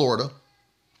here in Florida.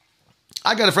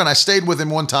 I got a friend. I stayed with him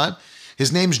one time.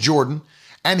 His name's Jordan,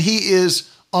 and he is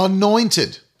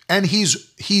anointed, and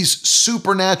he's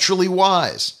supernaturally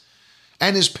wise.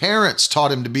 And his parents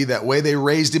taught him to be that way. They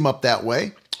raised him up that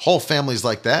way. Whole family's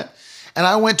like that. And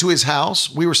I went to his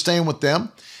house. We were staying with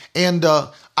them, and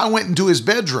I went into his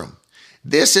bedroom.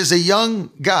 This is a young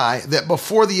guy that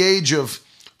before the age of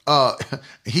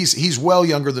he's well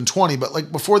younger than 20, but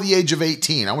like before the age of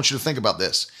 18, I want you to think about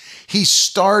this. He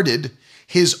started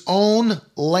his own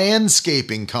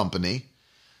landscaping company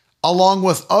along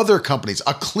with other companies,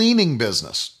 a cleaning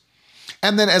business.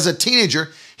 And then as a teenager,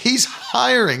 he's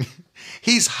hiring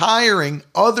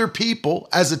other people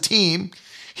as a team.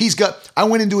 I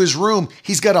went into his room.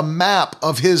 He's got a map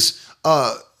of his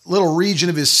little region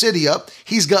of his city up.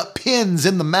 He's got pins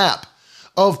in the map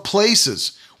of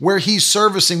places where he's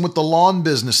servicing with the lawn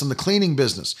business and the cleaning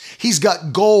business. He's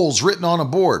got goals written on a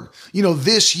board.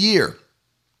 This year,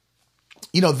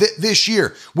 this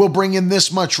year we'll bring in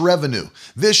this much revenue.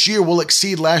 This year we'll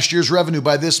exceed last year's revenue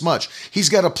by this much. He's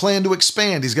got a plan to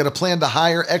expand. He's got a plan to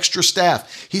hire extra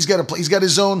staff. He's got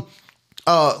his own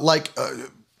van,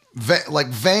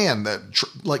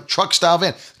 like truck style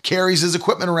van, carries his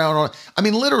equipment around on. I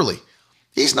mean, literally,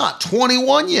 he's not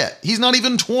 21 yet. He's not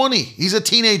even 20. He's a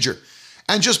teenager.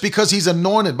 And just because he's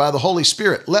anointed by the Holy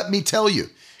Spirit, let me tell you,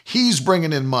 he's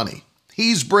bringing in money.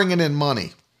 He's bringing in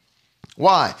money.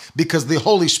 Why? Because the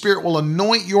Holy Spirit will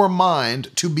anoint your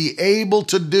mind to be able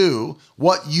to do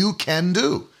what you can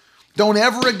do. Don't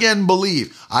ever again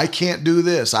believe, I can't do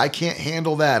this. I can't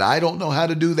handle that. I don't know how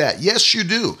to do that. Yes, you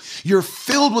do. You're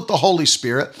filled with the Holy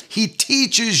Spirit. He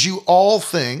teaches you all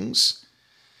things.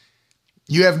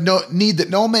 You have no need that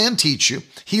no man teach you.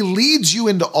 He leads you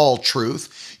into all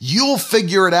truth. You'll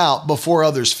figure it out before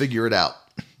others figure it out.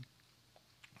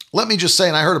 Let me just say,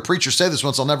 and I heard a preacher say this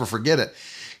once, I'll never forget it.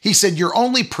 He said, you're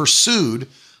only pursued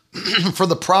for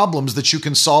the problems that you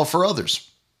can solve for others.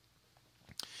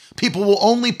 People will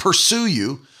only pursue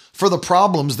you for the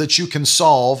problems that you can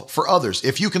solve for others.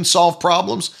 If you can solve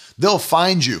problems, they'll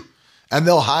find you and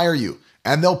they'll hire you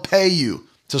and they'll pay you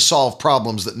to solve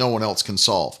problems that no one else can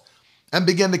solve. And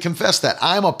begin to confess that.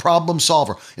 I'm a problem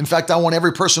solver. In fact, I want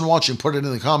every person watching, put it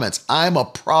in the comments. I'm a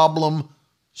problem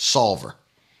solver.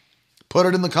 Put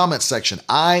it in the comments section.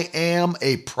 I am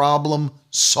a problem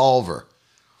solver.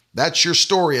 That's your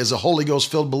story as a Holy Ghost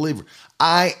filled believer.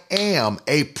 I am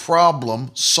a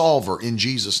problem solver in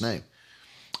Jesus' name.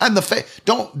 And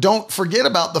don't forget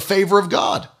about the favor of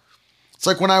God. It's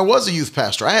like when I was a youth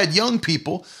pastor, I had young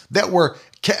people that were,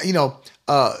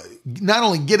 not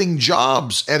only getting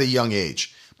jobs at a young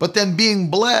age, but then being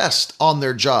blessed on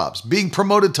their jobs, being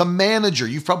promoted to manager.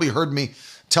 You've probably heard me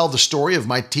tell the story of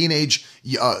my teenage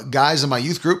guys in my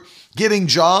youth group getting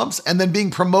jobs and then being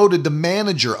promoted to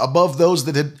manager above those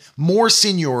that had more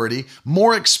seniority,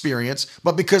 more experience,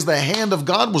 but because the hand of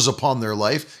God was upon their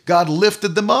life, God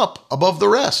lifted them up above the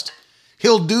rest.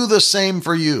 He'll do the same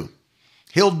for you.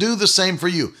 He'll do the same for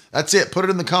you. That's it. Put it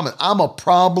in the comment. I'm a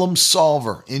problem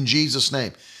solver in Jesus'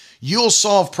 name. You'll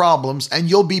solve problems and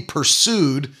you'll be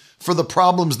pursued for the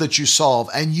problems that you solve,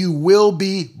 and you will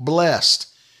be blessed.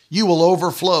 You will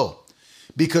overflow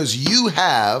because you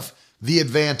have the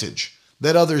advantage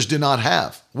that others do not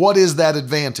have. What is that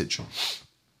advantage?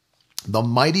 The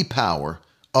mighty power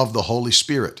of the Holy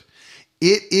Spirit.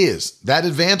 It is that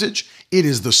advantage. It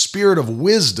is the Spirit of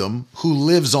wisdom who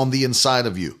lives on the inside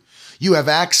of you. You have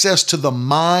access to the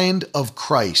mind of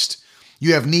Christ.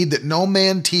 You have need that no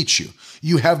man teach you.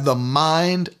 You have the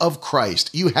mind of Christ.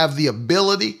 You have the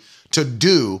ability to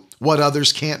do what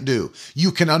others can't do.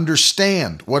 You can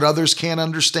understand what others can't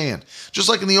understand. Just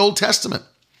like in the Old Testament.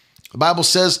 The Bible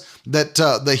says that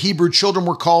the Hebrew children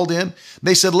were called in.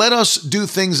 They said, let us do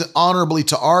things honorably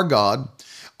to our God.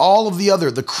 All of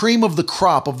the cream of the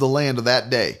crop of the land of that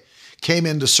day came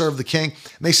in to serve the king.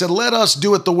 And they said, let us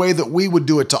do it the way that we would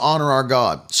do it to honor our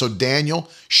God. So Daniel,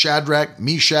 Shadrach,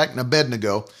 Meshach, and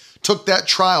Abednego took that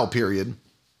trial period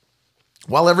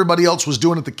while everybody else was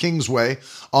doing it the king's way,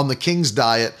 on the king's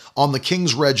diet, on the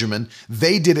king's regimen.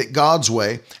 They did it God's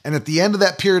way. And at the end of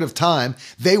that period of time,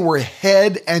 they were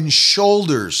head and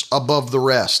shoulders above the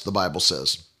rest, the Bible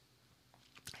says.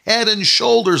 Head and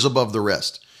shoulders above the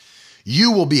rest.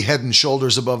 You will be head and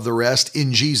shoulders above the rest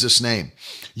in Jesus' name.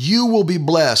 You will be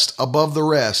blessed above the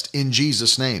rest in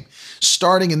Jesus' name.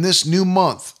 Starting in this new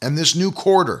month and this new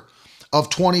quarter of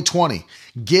 2020,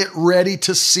 get ready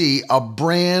to see a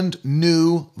brand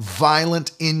new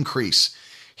violent increase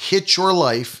hit your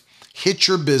life, hit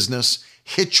your business,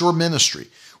 hit your ministry.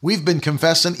 We've been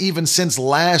confessing even since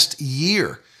last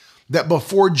year that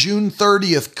before June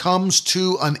 30th comes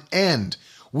to an end,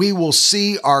 we will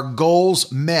see our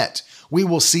goals met. We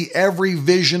will see every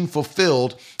vision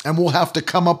fulfilled, and we'll have to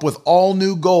come up with all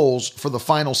new goals for the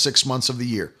final 6 months of the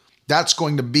year. That's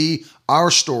going to be our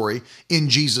story in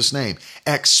Jesus' name.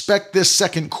 Expect this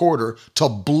second quarter to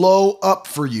blow up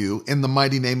for you in the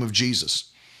mighty name of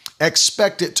Jesus.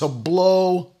 Expect it to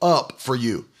blow up for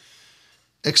you.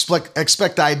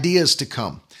 Expect ideas to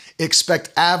come.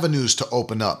 Expect avenues to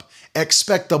open up.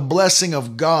 Expect the blessing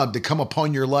of God to come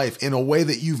upon your life in a way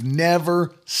that you've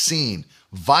never seen.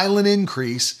 Violent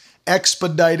increase,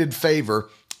 expedited favor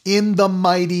in the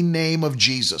mighty name of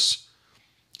Jesus.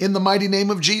 In the mighty name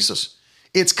of Jesus.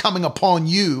 It's coming upon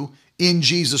you in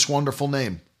Jesus' wonderful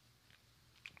name.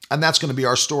 And that's going to be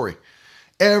our story.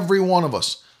 Every one of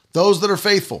us, those that are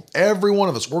faithful, every one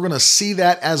of us, we're going to see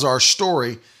that as our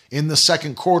story in the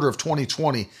second quarter of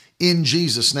 2020 in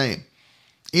Jesus' name.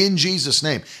 In Jesus'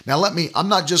 name. Now I'm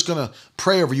not just going to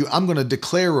pray over you. I'm going to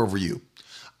declare over you.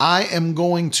 I am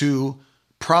going to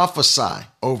prophesy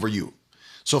over you.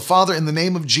 So Father, in the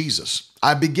name of Jesus,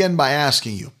 I begin by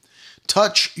asking you,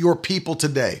 touch your people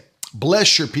today.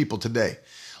 Bless your people today.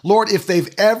 Lord, if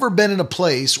they've ever been in a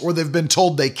place where they've been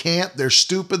told they can't, they're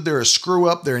stupid, they're a screw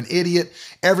up, they're an idiot,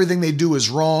 everything they do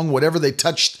is wrong, whatever they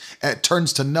touch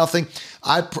turns to nothing,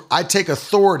 I take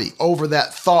authority over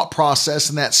that thought process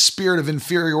and that spirit of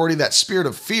inferiority, that spirit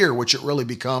of fear, which it really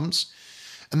becomes.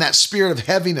 and that spirit of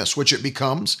heaviness, which it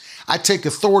becomes, I take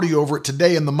authority over it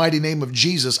today in the mighty name of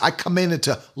Jesus. I command it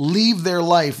to leave their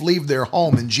life, leave their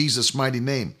home in Jesus' mighty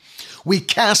name. We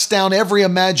cast down every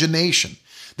imagination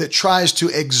that tries to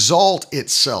exalt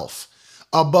itself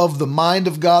above the mind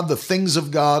of God, the things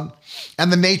of God,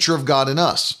 and the nature of God in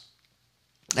us.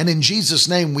 And in Jesus'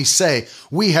 name, we say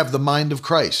we have the mind of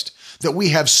Christ, that we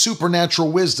have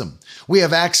supernatural wisdom. We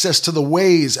have access to the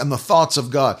ways and the thoughts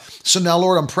of God. So now,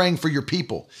 Lord, I'm praying for your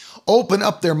people. Open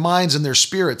up their minds and their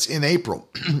spirits in April.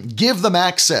 Give them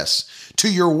access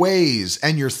to your ways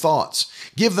and your thoughts.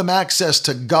 Give them access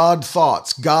to God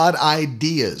thoughts, God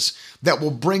ideas that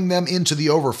will bring them into the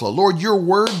overflow. Lord, your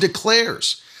word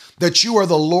declares that you are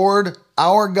the Lord,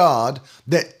 our God,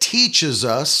 that teaches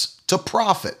us to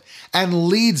profit and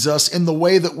leads us in the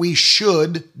way that we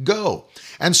should go.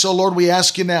 And so, Lord, we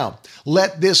ask you now,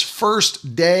 let this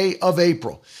first day of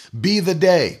April be the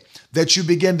day that you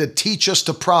begin to teach us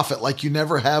to profit like you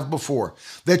never have before,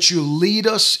 that you lead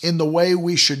us in the way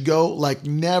we should go like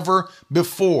never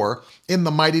before in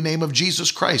the mighty name of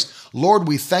Jesus Christ. Lord,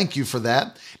 we thank you for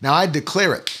that. Now I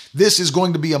declare it. This is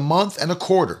going to be a month and a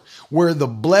quarter where the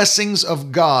blessings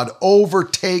of God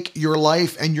overtake your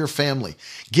life and your family.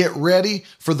 Get ready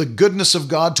for the goodness of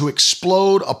God to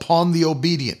explode upon the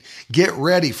obedient. Get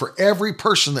ready for every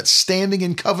person that's standing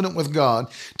in covenant with God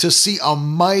to see a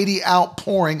mighty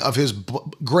outpouring of his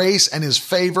grace and his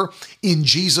favor in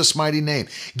Jesus' mighty name.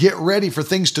 Get ready for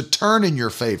things to turn in your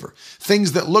favor,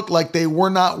 things that look like they were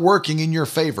not working in your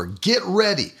favor. Get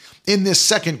ready in this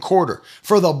second quarter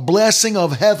for the blessing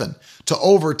of heaven to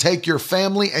overtake your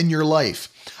family and your life.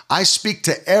 I speak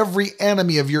to every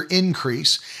enemy of your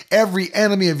increase, every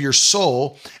enemy of your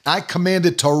soul. I command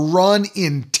it to run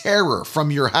in terror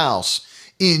from your house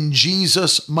in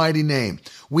Jesus' mighty name.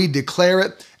 We declare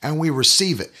it and we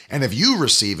receive it. And if you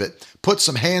receive it, put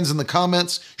some hands in the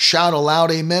comments, shout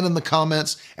aloud amen in the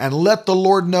comments, and let the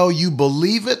Lord know you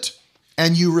believe it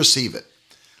and you receive it.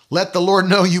 Let the Lord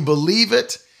know you believe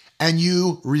it and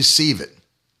you receive it.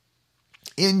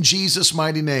 In Jesus'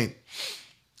 mighty name.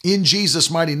 In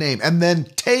Jesus' mighty name. And then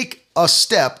take a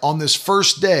step on this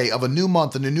first day of a new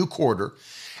month and a new quarter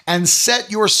and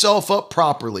set yourself up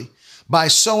properly by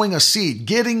sowing a seed,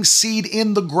 getting seed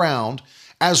in the ground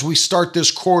as we start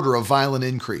this quarter of violent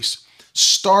increase.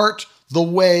 Start the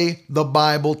way the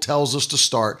Bible tells us to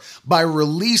start, by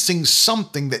releasing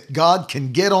something that God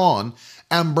can get on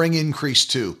and bring increase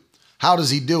to. How does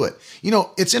he do it? You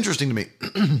know, it's interesting to me.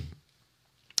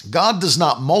 God does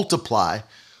not multiply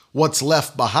what's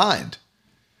left behind.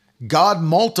 God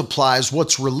multiplies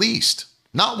what's released,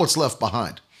 not what's left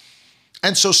behind.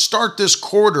 And so start this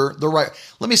quarter the right.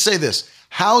 Let me say this.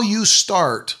 How you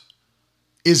start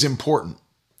is important.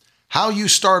 How you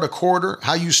start a quarter,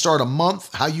 how you start a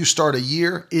month, how you start a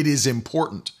year, it is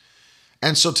important.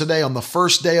 And so today, on the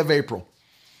first day of April,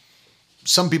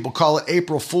 some people call it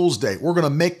April Fool's Day. We're going to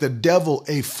make the devil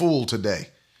a fool today,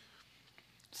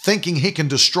 thinking he can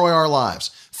destroy our lives,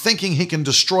 thinking he can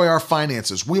destroy our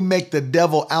finances. We make the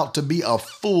devil out to be a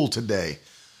fool today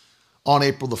on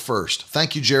April the 1st.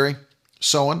 Thank you, Jerry.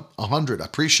 Sowing 100. I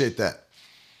appreciate that.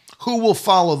 Who will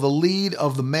follow the lead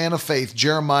of the man of faith,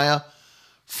 Jeremiah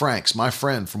Franks, my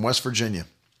friend from West Virginia?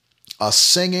 A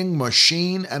singing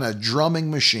machine and a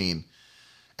drumming machine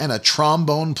and a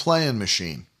trombone playing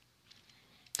machine.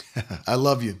 I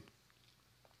love you.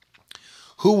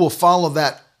 Who will follow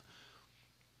that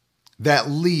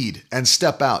lead and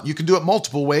step out? You can do it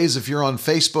multiple ways. If you're on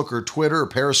Facebook or Twitter or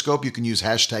Periscope, you can use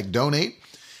 #donate.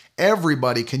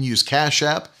 Everybody can use Cash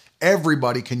App.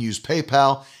 Everybody can use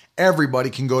PayPal. Everybody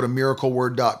can go to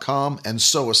miracleword.com and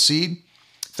sow a seed.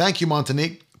 Thank you,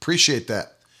 Montanique. Appreciate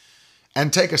that.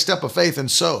 And take a step of faith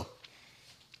and sow.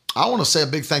 I want to say a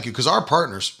big thank you because our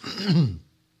partners,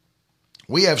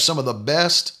 we have some of the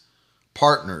best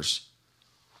partners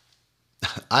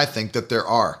I think that there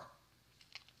are.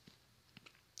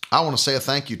 I want to say a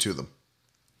thank you to them.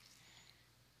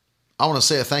 I want to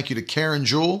say a thank you to Karen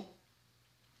Jewell,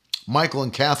 Michael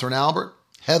and Catherine Albert,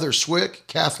 Heather Swick,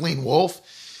 Kathleen Wolf,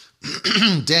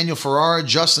 Daniel Ferrara,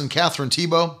 Justin, Catherine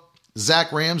Tebow,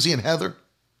 Zach Ramsey and Heather,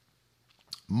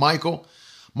 Mike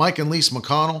and Lisa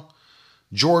McConnell,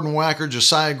 Jordan Wacker,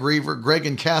 Josiah Griever, Greg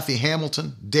and Kathy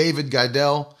Hamilton, David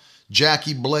Guidell,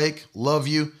 Jackie Blake, love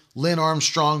you, Lynn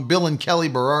Armstrong, Bill and Kelly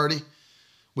Berardi,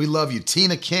 we love you,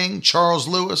 Tina King, Charles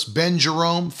Lewis, Ben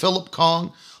Jerome, Philip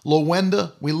Kong,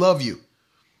 Lowenda, we love you,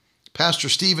 Pastor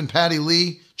Stephen, Patty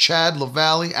Lee, Chad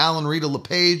LaValle, Alan Rita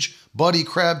LePage, Buddy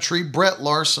Crabtree, Brett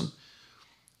Larson,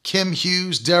 Kim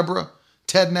Hughes, Deborah,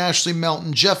 Ted and Ashley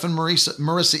Melton, Jeff and Marissa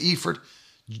Eford,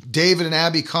 David and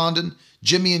Abby Condon,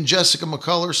 Jimmy and Jessica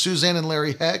McCullough, Suzanne and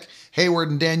Larry Heck, Hayward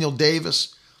and Daniel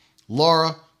Davis,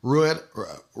 Laura Rueda,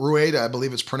 I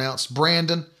believe it's pronounced,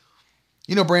 Brandon.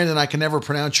 You know, Brandon, I can never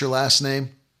pronounce your last name.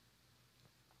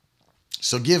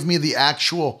 So give me the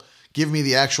actual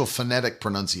phonetic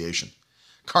pronunciation.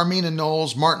 Carmina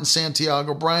Knowles, Martin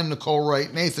Santiago, Brian Nicole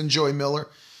Wright, Nathan Joy Miller,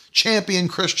 Champion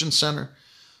Christian Center,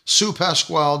 Sue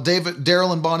Pasquale,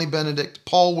 Daryl and Bonnie Benedict,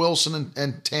 Paul Wilson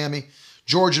and Tammy,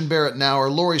 George and Barrett Nauer,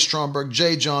 Lori Stromberg,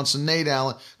 Jay Johnson, Nate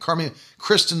Allen, Carmina,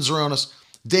 Kristen Zeronis,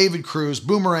 David Cruz,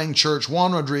 Boomerang Church,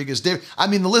 Juan Rodriguez, David. I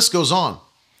mean, the list goes on.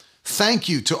 Thank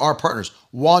you to our partners.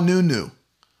 Wanunu.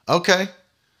 Okay.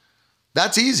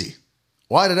 That's easy.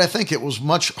 Why did I think it was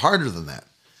much harder than that?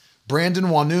 Brandon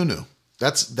Wanunu.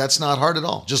 That's not hard at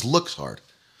all. Just looks hard.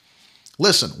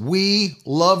 Listen, we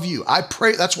love you. I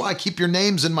pray. That's why I keep your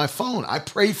names in my phone. I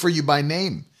pray for you by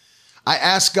name. I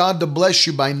ask God to bless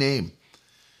you by name.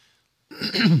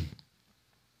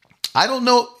 I don't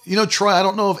know, Troy, I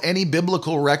don't know of any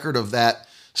biblical record of that,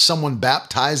 someone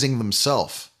baptizing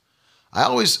themselves. I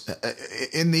always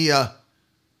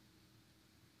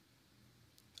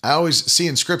see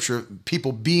in scripture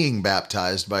people being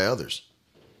baptized by others.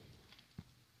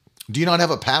 Do you not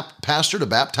have a pastor to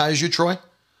baptize you, Troy?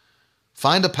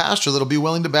 Find a pastor that'll be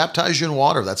willing to baptize you in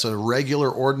water. That's a regular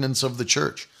ordinance of the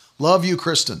church. Love you,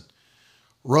 Kristen.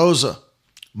 Rosa,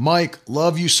 Mike,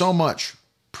 love you so much.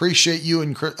 Appreciate you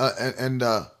and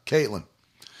Caitlin.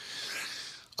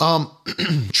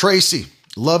 Tracy,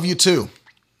 love you too.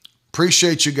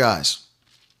 Appreciate you guys.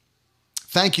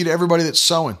 Thank you to everybody that's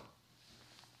sewing.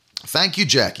 Thank you,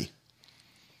 Jackie.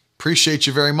 Appreciate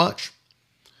you very much.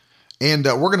 And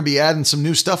we're going to be adding some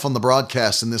new stuff on the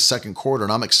broadcast in this second quarter,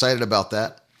 and I'm excited about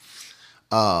that.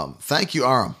 Thank you,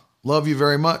 Aram. Love you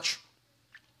very much.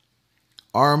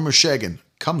 Aram Mushegan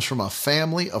comes from a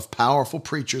family of powerful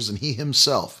preachers, and he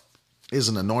himself is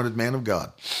an anointed man of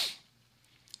God.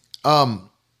 And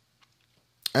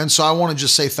so I want to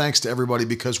just say thanks to everybody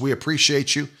because we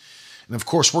appreciate you. And of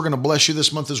course, we're going to bless you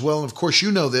this month as well. And of course,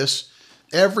 you know this.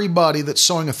 Everybody that's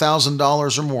sowing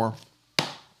 $1,000 or more,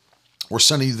 we're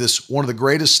sending you this, one of the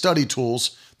greatest study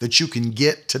tools that you can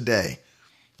get today.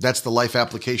 That's the Life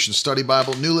Application Study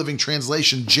Bible, New Living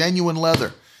Translation, genuine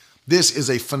leather. This is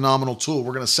a phenomenal tool.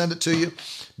 We're going to send it to you.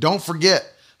 Don't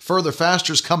forget, Further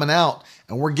Faster is coming out,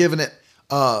 and we're giving it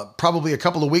probably a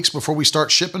couple of weeks before we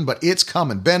start shipping, but it's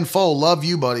coming. Ben Foe, love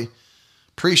you, buddy.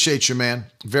 Appreciate you, man,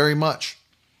 very much.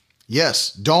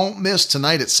 Yes, don't miss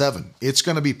tonight at 7. It's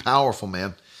going to be powerful,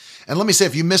 man. And let me say,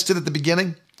 if you missed it at the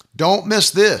beginning, don't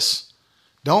miss this.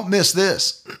 Don't miss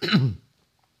this.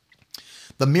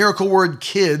 The Miracle Word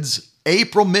Kids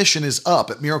April mission is up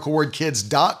at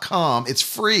miraclewordkids.com. It's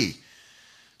free.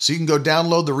 So you can go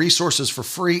download the resources for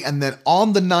free. And then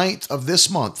on the 9th of this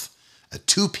month at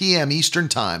 2 p.m. Eastern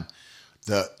Time,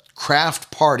 the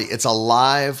craft party. It's a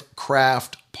live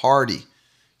craft party.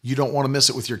 You don't want to miss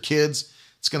it with your kids.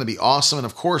 It's going to be awesome. And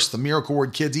of course, the Miracle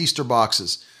Word Kids Easter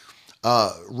boxes,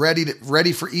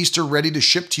 ready for Easter, ready to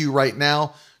ship to you right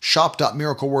now.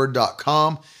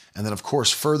 Shop.miracleword.com. And then of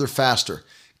course, Further Faster,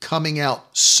 coming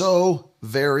out so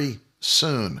very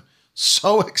soon.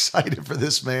 So excited for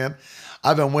this, man.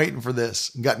 I've been waiting for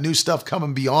this. Got new stuff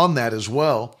coming beyond that as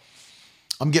well.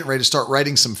 I'm getting ready to start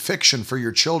writing some fiction for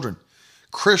your children.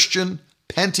 Christian,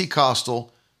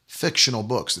 Pentecostal, fictional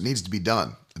books. It needs to be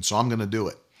done. And so I'm going to do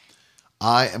it.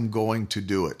 I am going to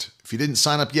do it. If you didn't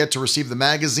sign up yet to receive the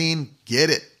magazine, get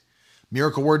it.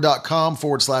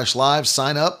 miracleword.com/live.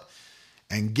 Sign up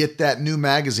and get that new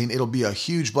magazine. It'll be a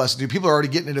huge blessing. People are already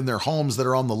getting it in their homes that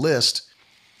are on the list.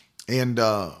 And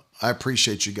I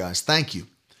appreciate you guys. Thank you.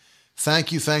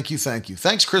 Thank you, thank you, thank you.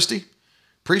 Thanks, Christy.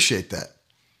 Appreciate that.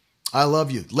 I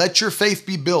love you. Let your faith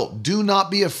be built. Do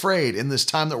not be afraid in this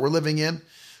time that we're living in.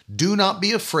 Do not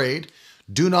be afraid.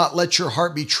 Do not let your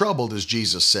heart be troubled, as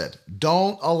Jesus said.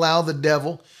 Don't allow the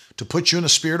devil to put you in a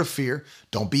spirit of fear.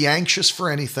 Don't be anxious for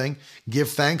anything. Give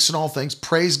thanks in all things.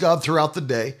 Praise God throughout the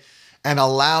day. And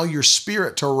allow your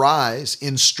spirit to rise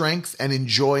in strength and in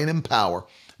joy and in power.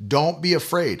 Don't be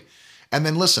afraid. And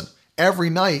then listen, every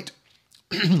night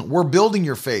we're building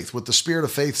your faith with the Spirit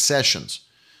of Faith sessions.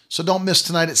 So don't miss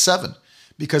tonight at 7,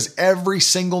 because every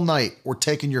single night we're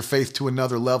taking your faith to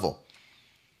another level.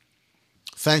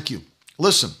 Thank you.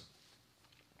 Listen,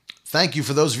 thank you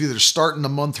for those of you that are starting the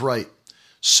month right,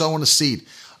 sowing a seed.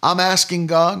 I'm asking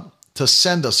God to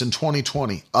send us in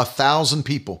 2020 1,000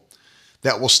 people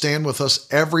that will stand with us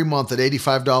every month at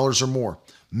 $85 or more.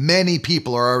 Many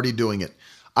people are already doing it.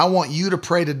 I want you to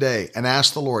pray today and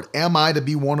ask the Lord, am I to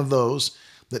be one of those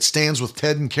that stands with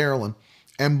Ted and Carolyn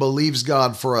and believes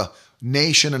God for a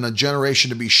nation and a generation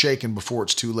to be shaken before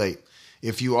it's too late.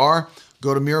 If you are,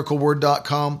 go to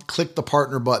miracleword.com, click the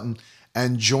partner button,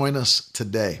 and join us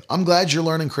today. I'm glad you're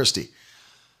learning Christy.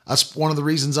 That's one of the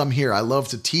reasons I'm here. I love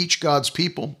to teach God's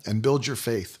people and build your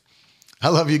faith. I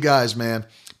love you guys, man.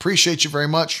 Appreciate you very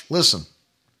much. Listen,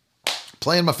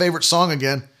 playing my favorite song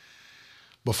again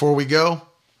before we go,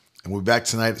 and we'll be back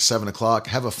tonight at 7 o'clock.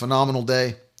 Have a phenomenal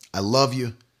day. I love you,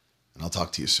 and I'll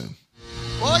talk to you soon.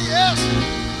 Oh, yes.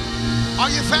 Are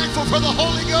you thankful for the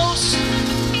Holy Ghost?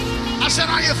 I said,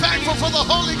 are you thankful for the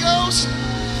Holy Ghost?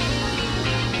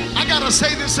 I got to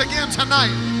say this again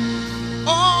tonight. Oh,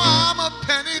 I'm a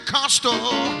Pentecostal.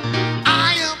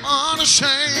 I am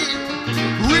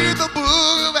unashamed. Read the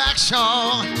book of Acts,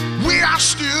 y'all. We are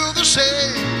still the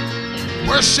same.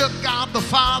 Worship God the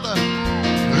Father.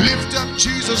 Lift up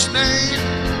Jesus' name.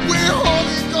 We're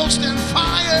Holy Ghost and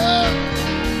fire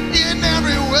in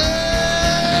every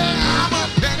way. I'm a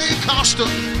Pentecostal.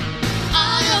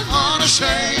 I am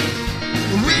unashamed.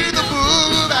 Read the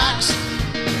book of Acts.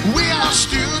 We are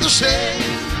still the same.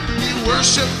 We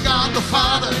worship God the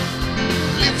Father.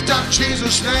 Lift up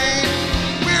Jesus' name.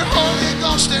 We're Holy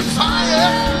Ghost and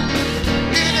fire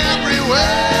in every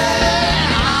way.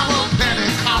 I'm a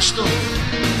Pentecostal.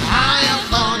 I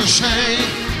am unashamed.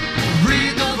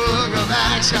 Read the book of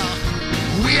Acts.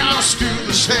 We are still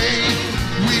the same.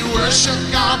 We worship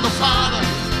God the Father.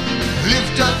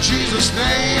 Lift up Jesus'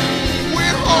 name.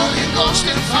 We're Holy Ghost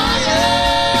and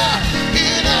fire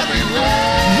in every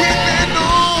way. We've been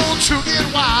known to get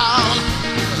wild,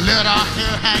 let our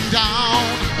hair hang down,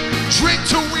 drink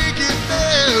till we get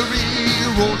merry,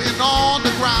 rolling on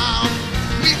the ground.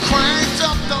 We cranked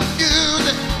up the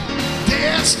music,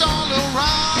 danced all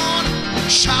around,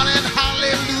 shouting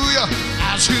hallelujah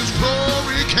as His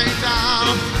glory came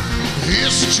down.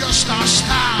 It's just our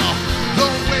style, the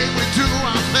way we do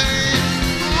our thing.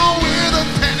 Oh, we're the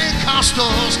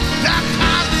Pentecostals,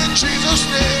 baptized in Jesus'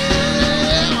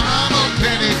 name. I'm a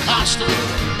Pentecostal.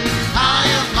 I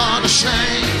am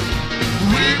unashamed.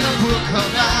 Read the book of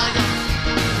Acts.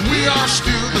 We are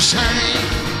still the same.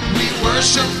 We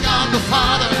worship God the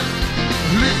Father.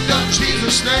 Lift up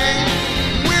Jesus' name.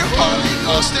 We're Holy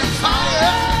Ghost and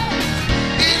fire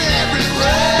in every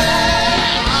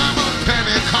way. I'm a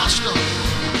Pentecostal.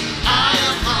 I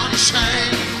am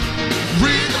unashamed.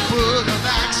 Read the book of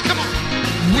Acts. Come on.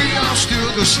 We are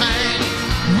still the same.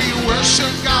 We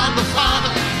worship God the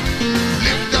Father.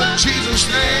 Lift up Jesus'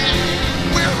 name.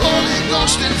 We're Holy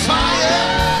Ghost and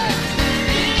fire.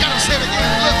 Gotta say it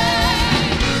again. Look.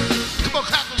 Come on,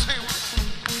 clap those hands.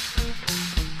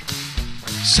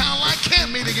 Sound like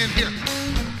camp meeting in here.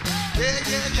 Yeah,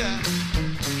 yeah, yeah.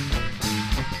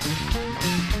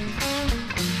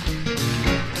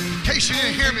 In case you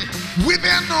didn't hear me, we've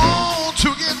been known to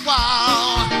get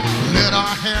wild, let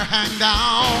our hair hang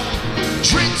down,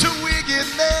 drink till we get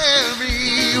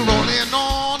merry, rolling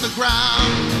on the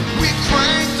ground. We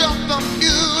cranked up the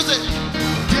music,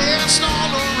 danced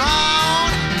all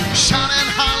around, shouting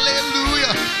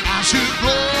hallelujah as His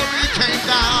glory came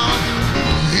down.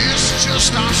 It's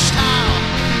just our style,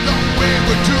 the way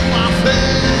we do our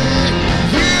thing.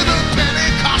 We're the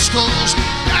Pentecostals,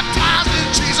 baptized in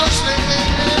Jesus'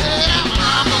 name.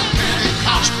 I'm a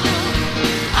Pentecostal.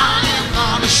 I am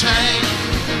unashamed.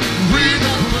 Read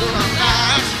the book of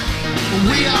Acts.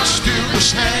 We are still the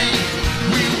same.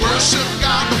 We worship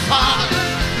God the Father.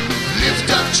 Lift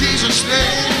up Jesus'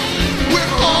 name.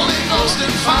 We're Holy Ghost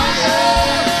and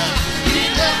fire.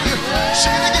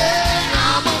 Sing it again.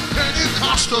 I'm a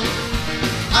Pentecostal.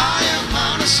 I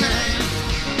am unashamed.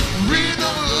 Read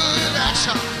the book of Acts.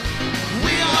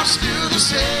 We are still the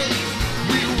same.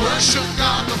 We worship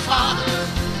God the Father.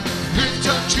 Lift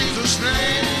up Jesus'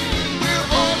 name. We're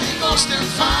Holy Ghost and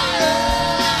fire.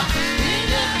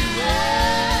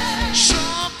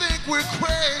 Some think we're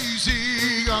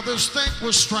crazy, others think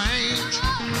we're strange.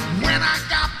 When I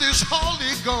got this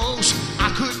Holy Ghost, I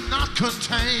could not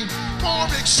contain. More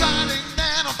exciting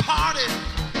than a party,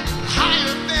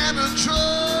 higher than a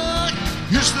drug.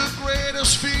 It's the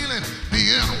greatest feeling,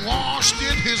 being washed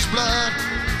in His blood.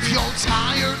 If you're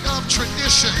tired of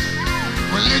tradition,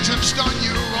 religion's done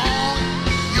you wrong,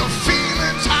 you're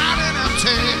feeling tired and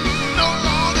empty, no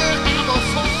longer have a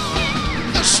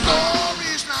phone. The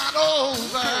story's not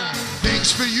over,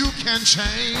 things for you can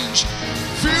change.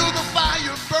 Feel the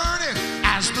fire burning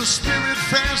as the Spirit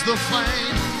fans the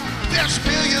flame. There's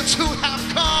millions who have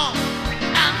come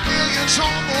and millions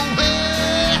on the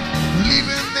way,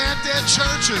 leaving their dead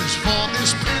churches for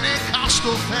this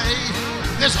Pentecostal faith.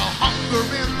 There's a hunger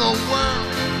in the world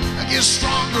that gets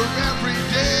stronger every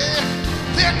day.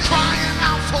 They're crying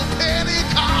out for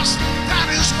Pentecost. That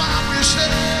is why we say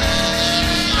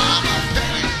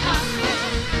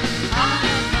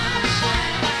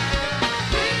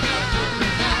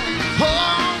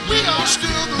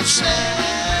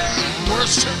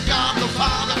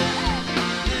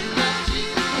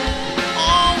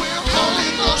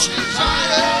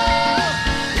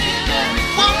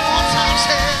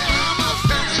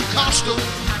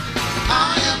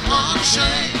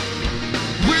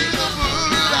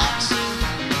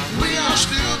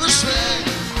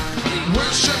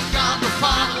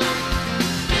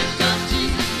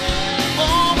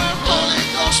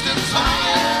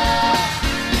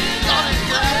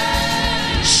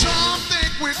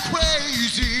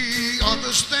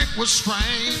was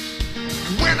strange.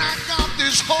 When I got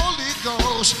this Holy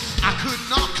Ghost, I could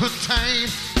not contain.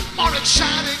 More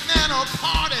exciting than a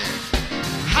party,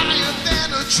 higher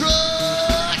than a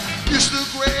drug. It's the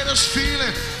greatest feeling,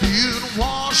 being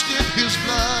washed in His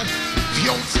blood. If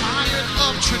you're tired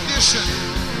of tradition,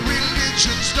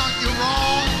 religion's done you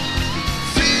wrong.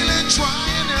 Feeling dry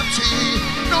and empty,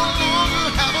 no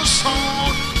longer have a song.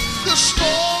 The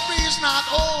story's not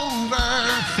over,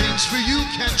 things for you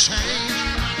can change.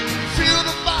 Feel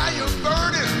the fire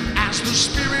burning as the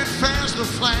Spirit fans the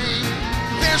flame.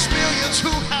 There's millions who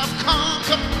have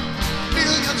conquered,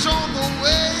 millions on the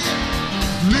way,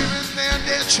 living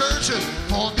their churches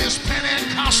for this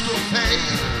Pentecostal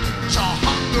faith. There's a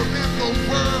hunger in the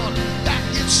world that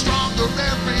gets stronger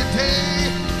every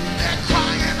day. They're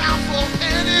crying out for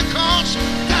Pentecost,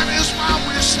 that is why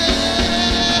we say,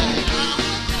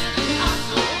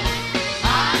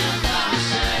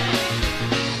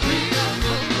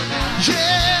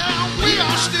 yeah, we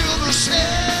are still the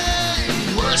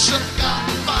same. Worship God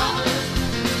the Father,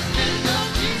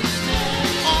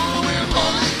 oh, in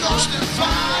Holy Ghost and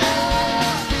fire.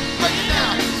 Break it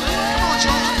down. Come on,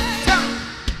 George. Down.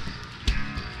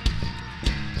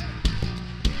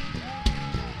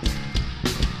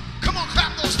 Come on,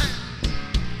 clap those hands.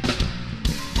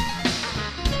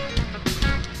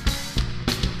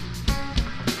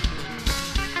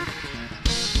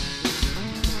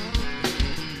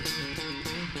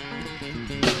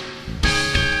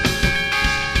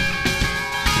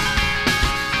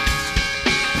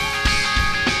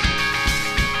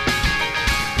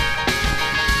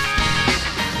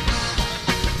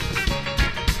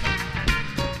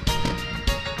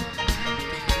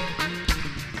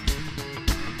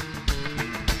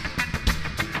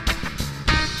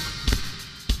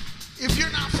 If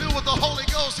you're not filled with the Holy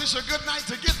Ghost, it's a good night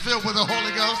to get filled with the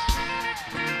Holy Ghost.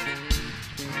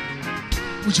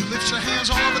 Would you lift your hands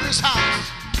all over this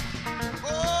house?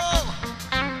 Oh,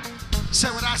 say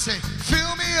what I say.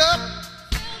 Fill me up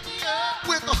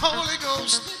with the Holy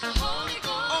Ghost.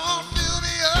 Oh, fill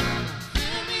me up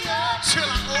till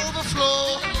I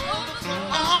overflow.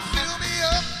 Oh, fill me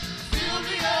up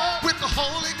with the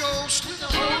Holy Ghost.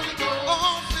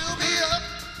 Oh, fill me up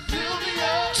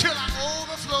till I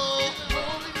overflow.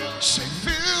 Say,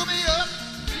 fill me up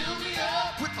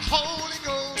with the Holy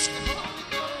Ghost.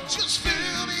 Just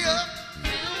fill me up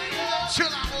till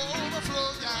I overflow,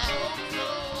 yeah.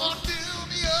 Oh, fill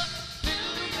me up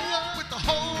with the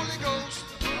Holy Ghost.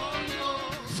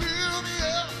 Fill me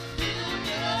up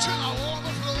till I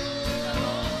overflow.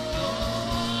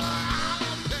 I'm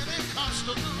a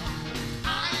Pentecostal. I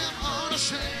am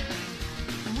unashamed.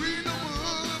 Read the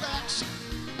book of Acts.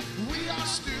 We are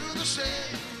still the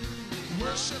same.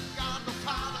 Worship God the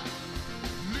Father.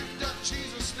 Lift up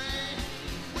Jesus' name.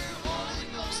 We're Holy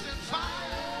Ghost and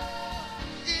fire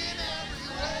in every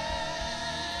way.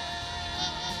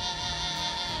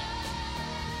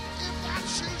 If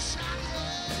that's you, shout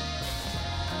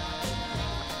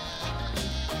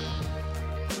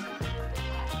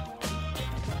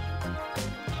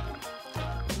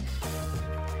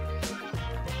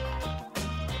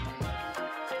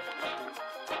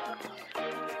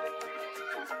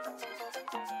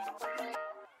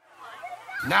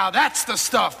Now that's the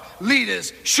stuff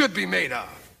leaders should be made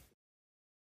of.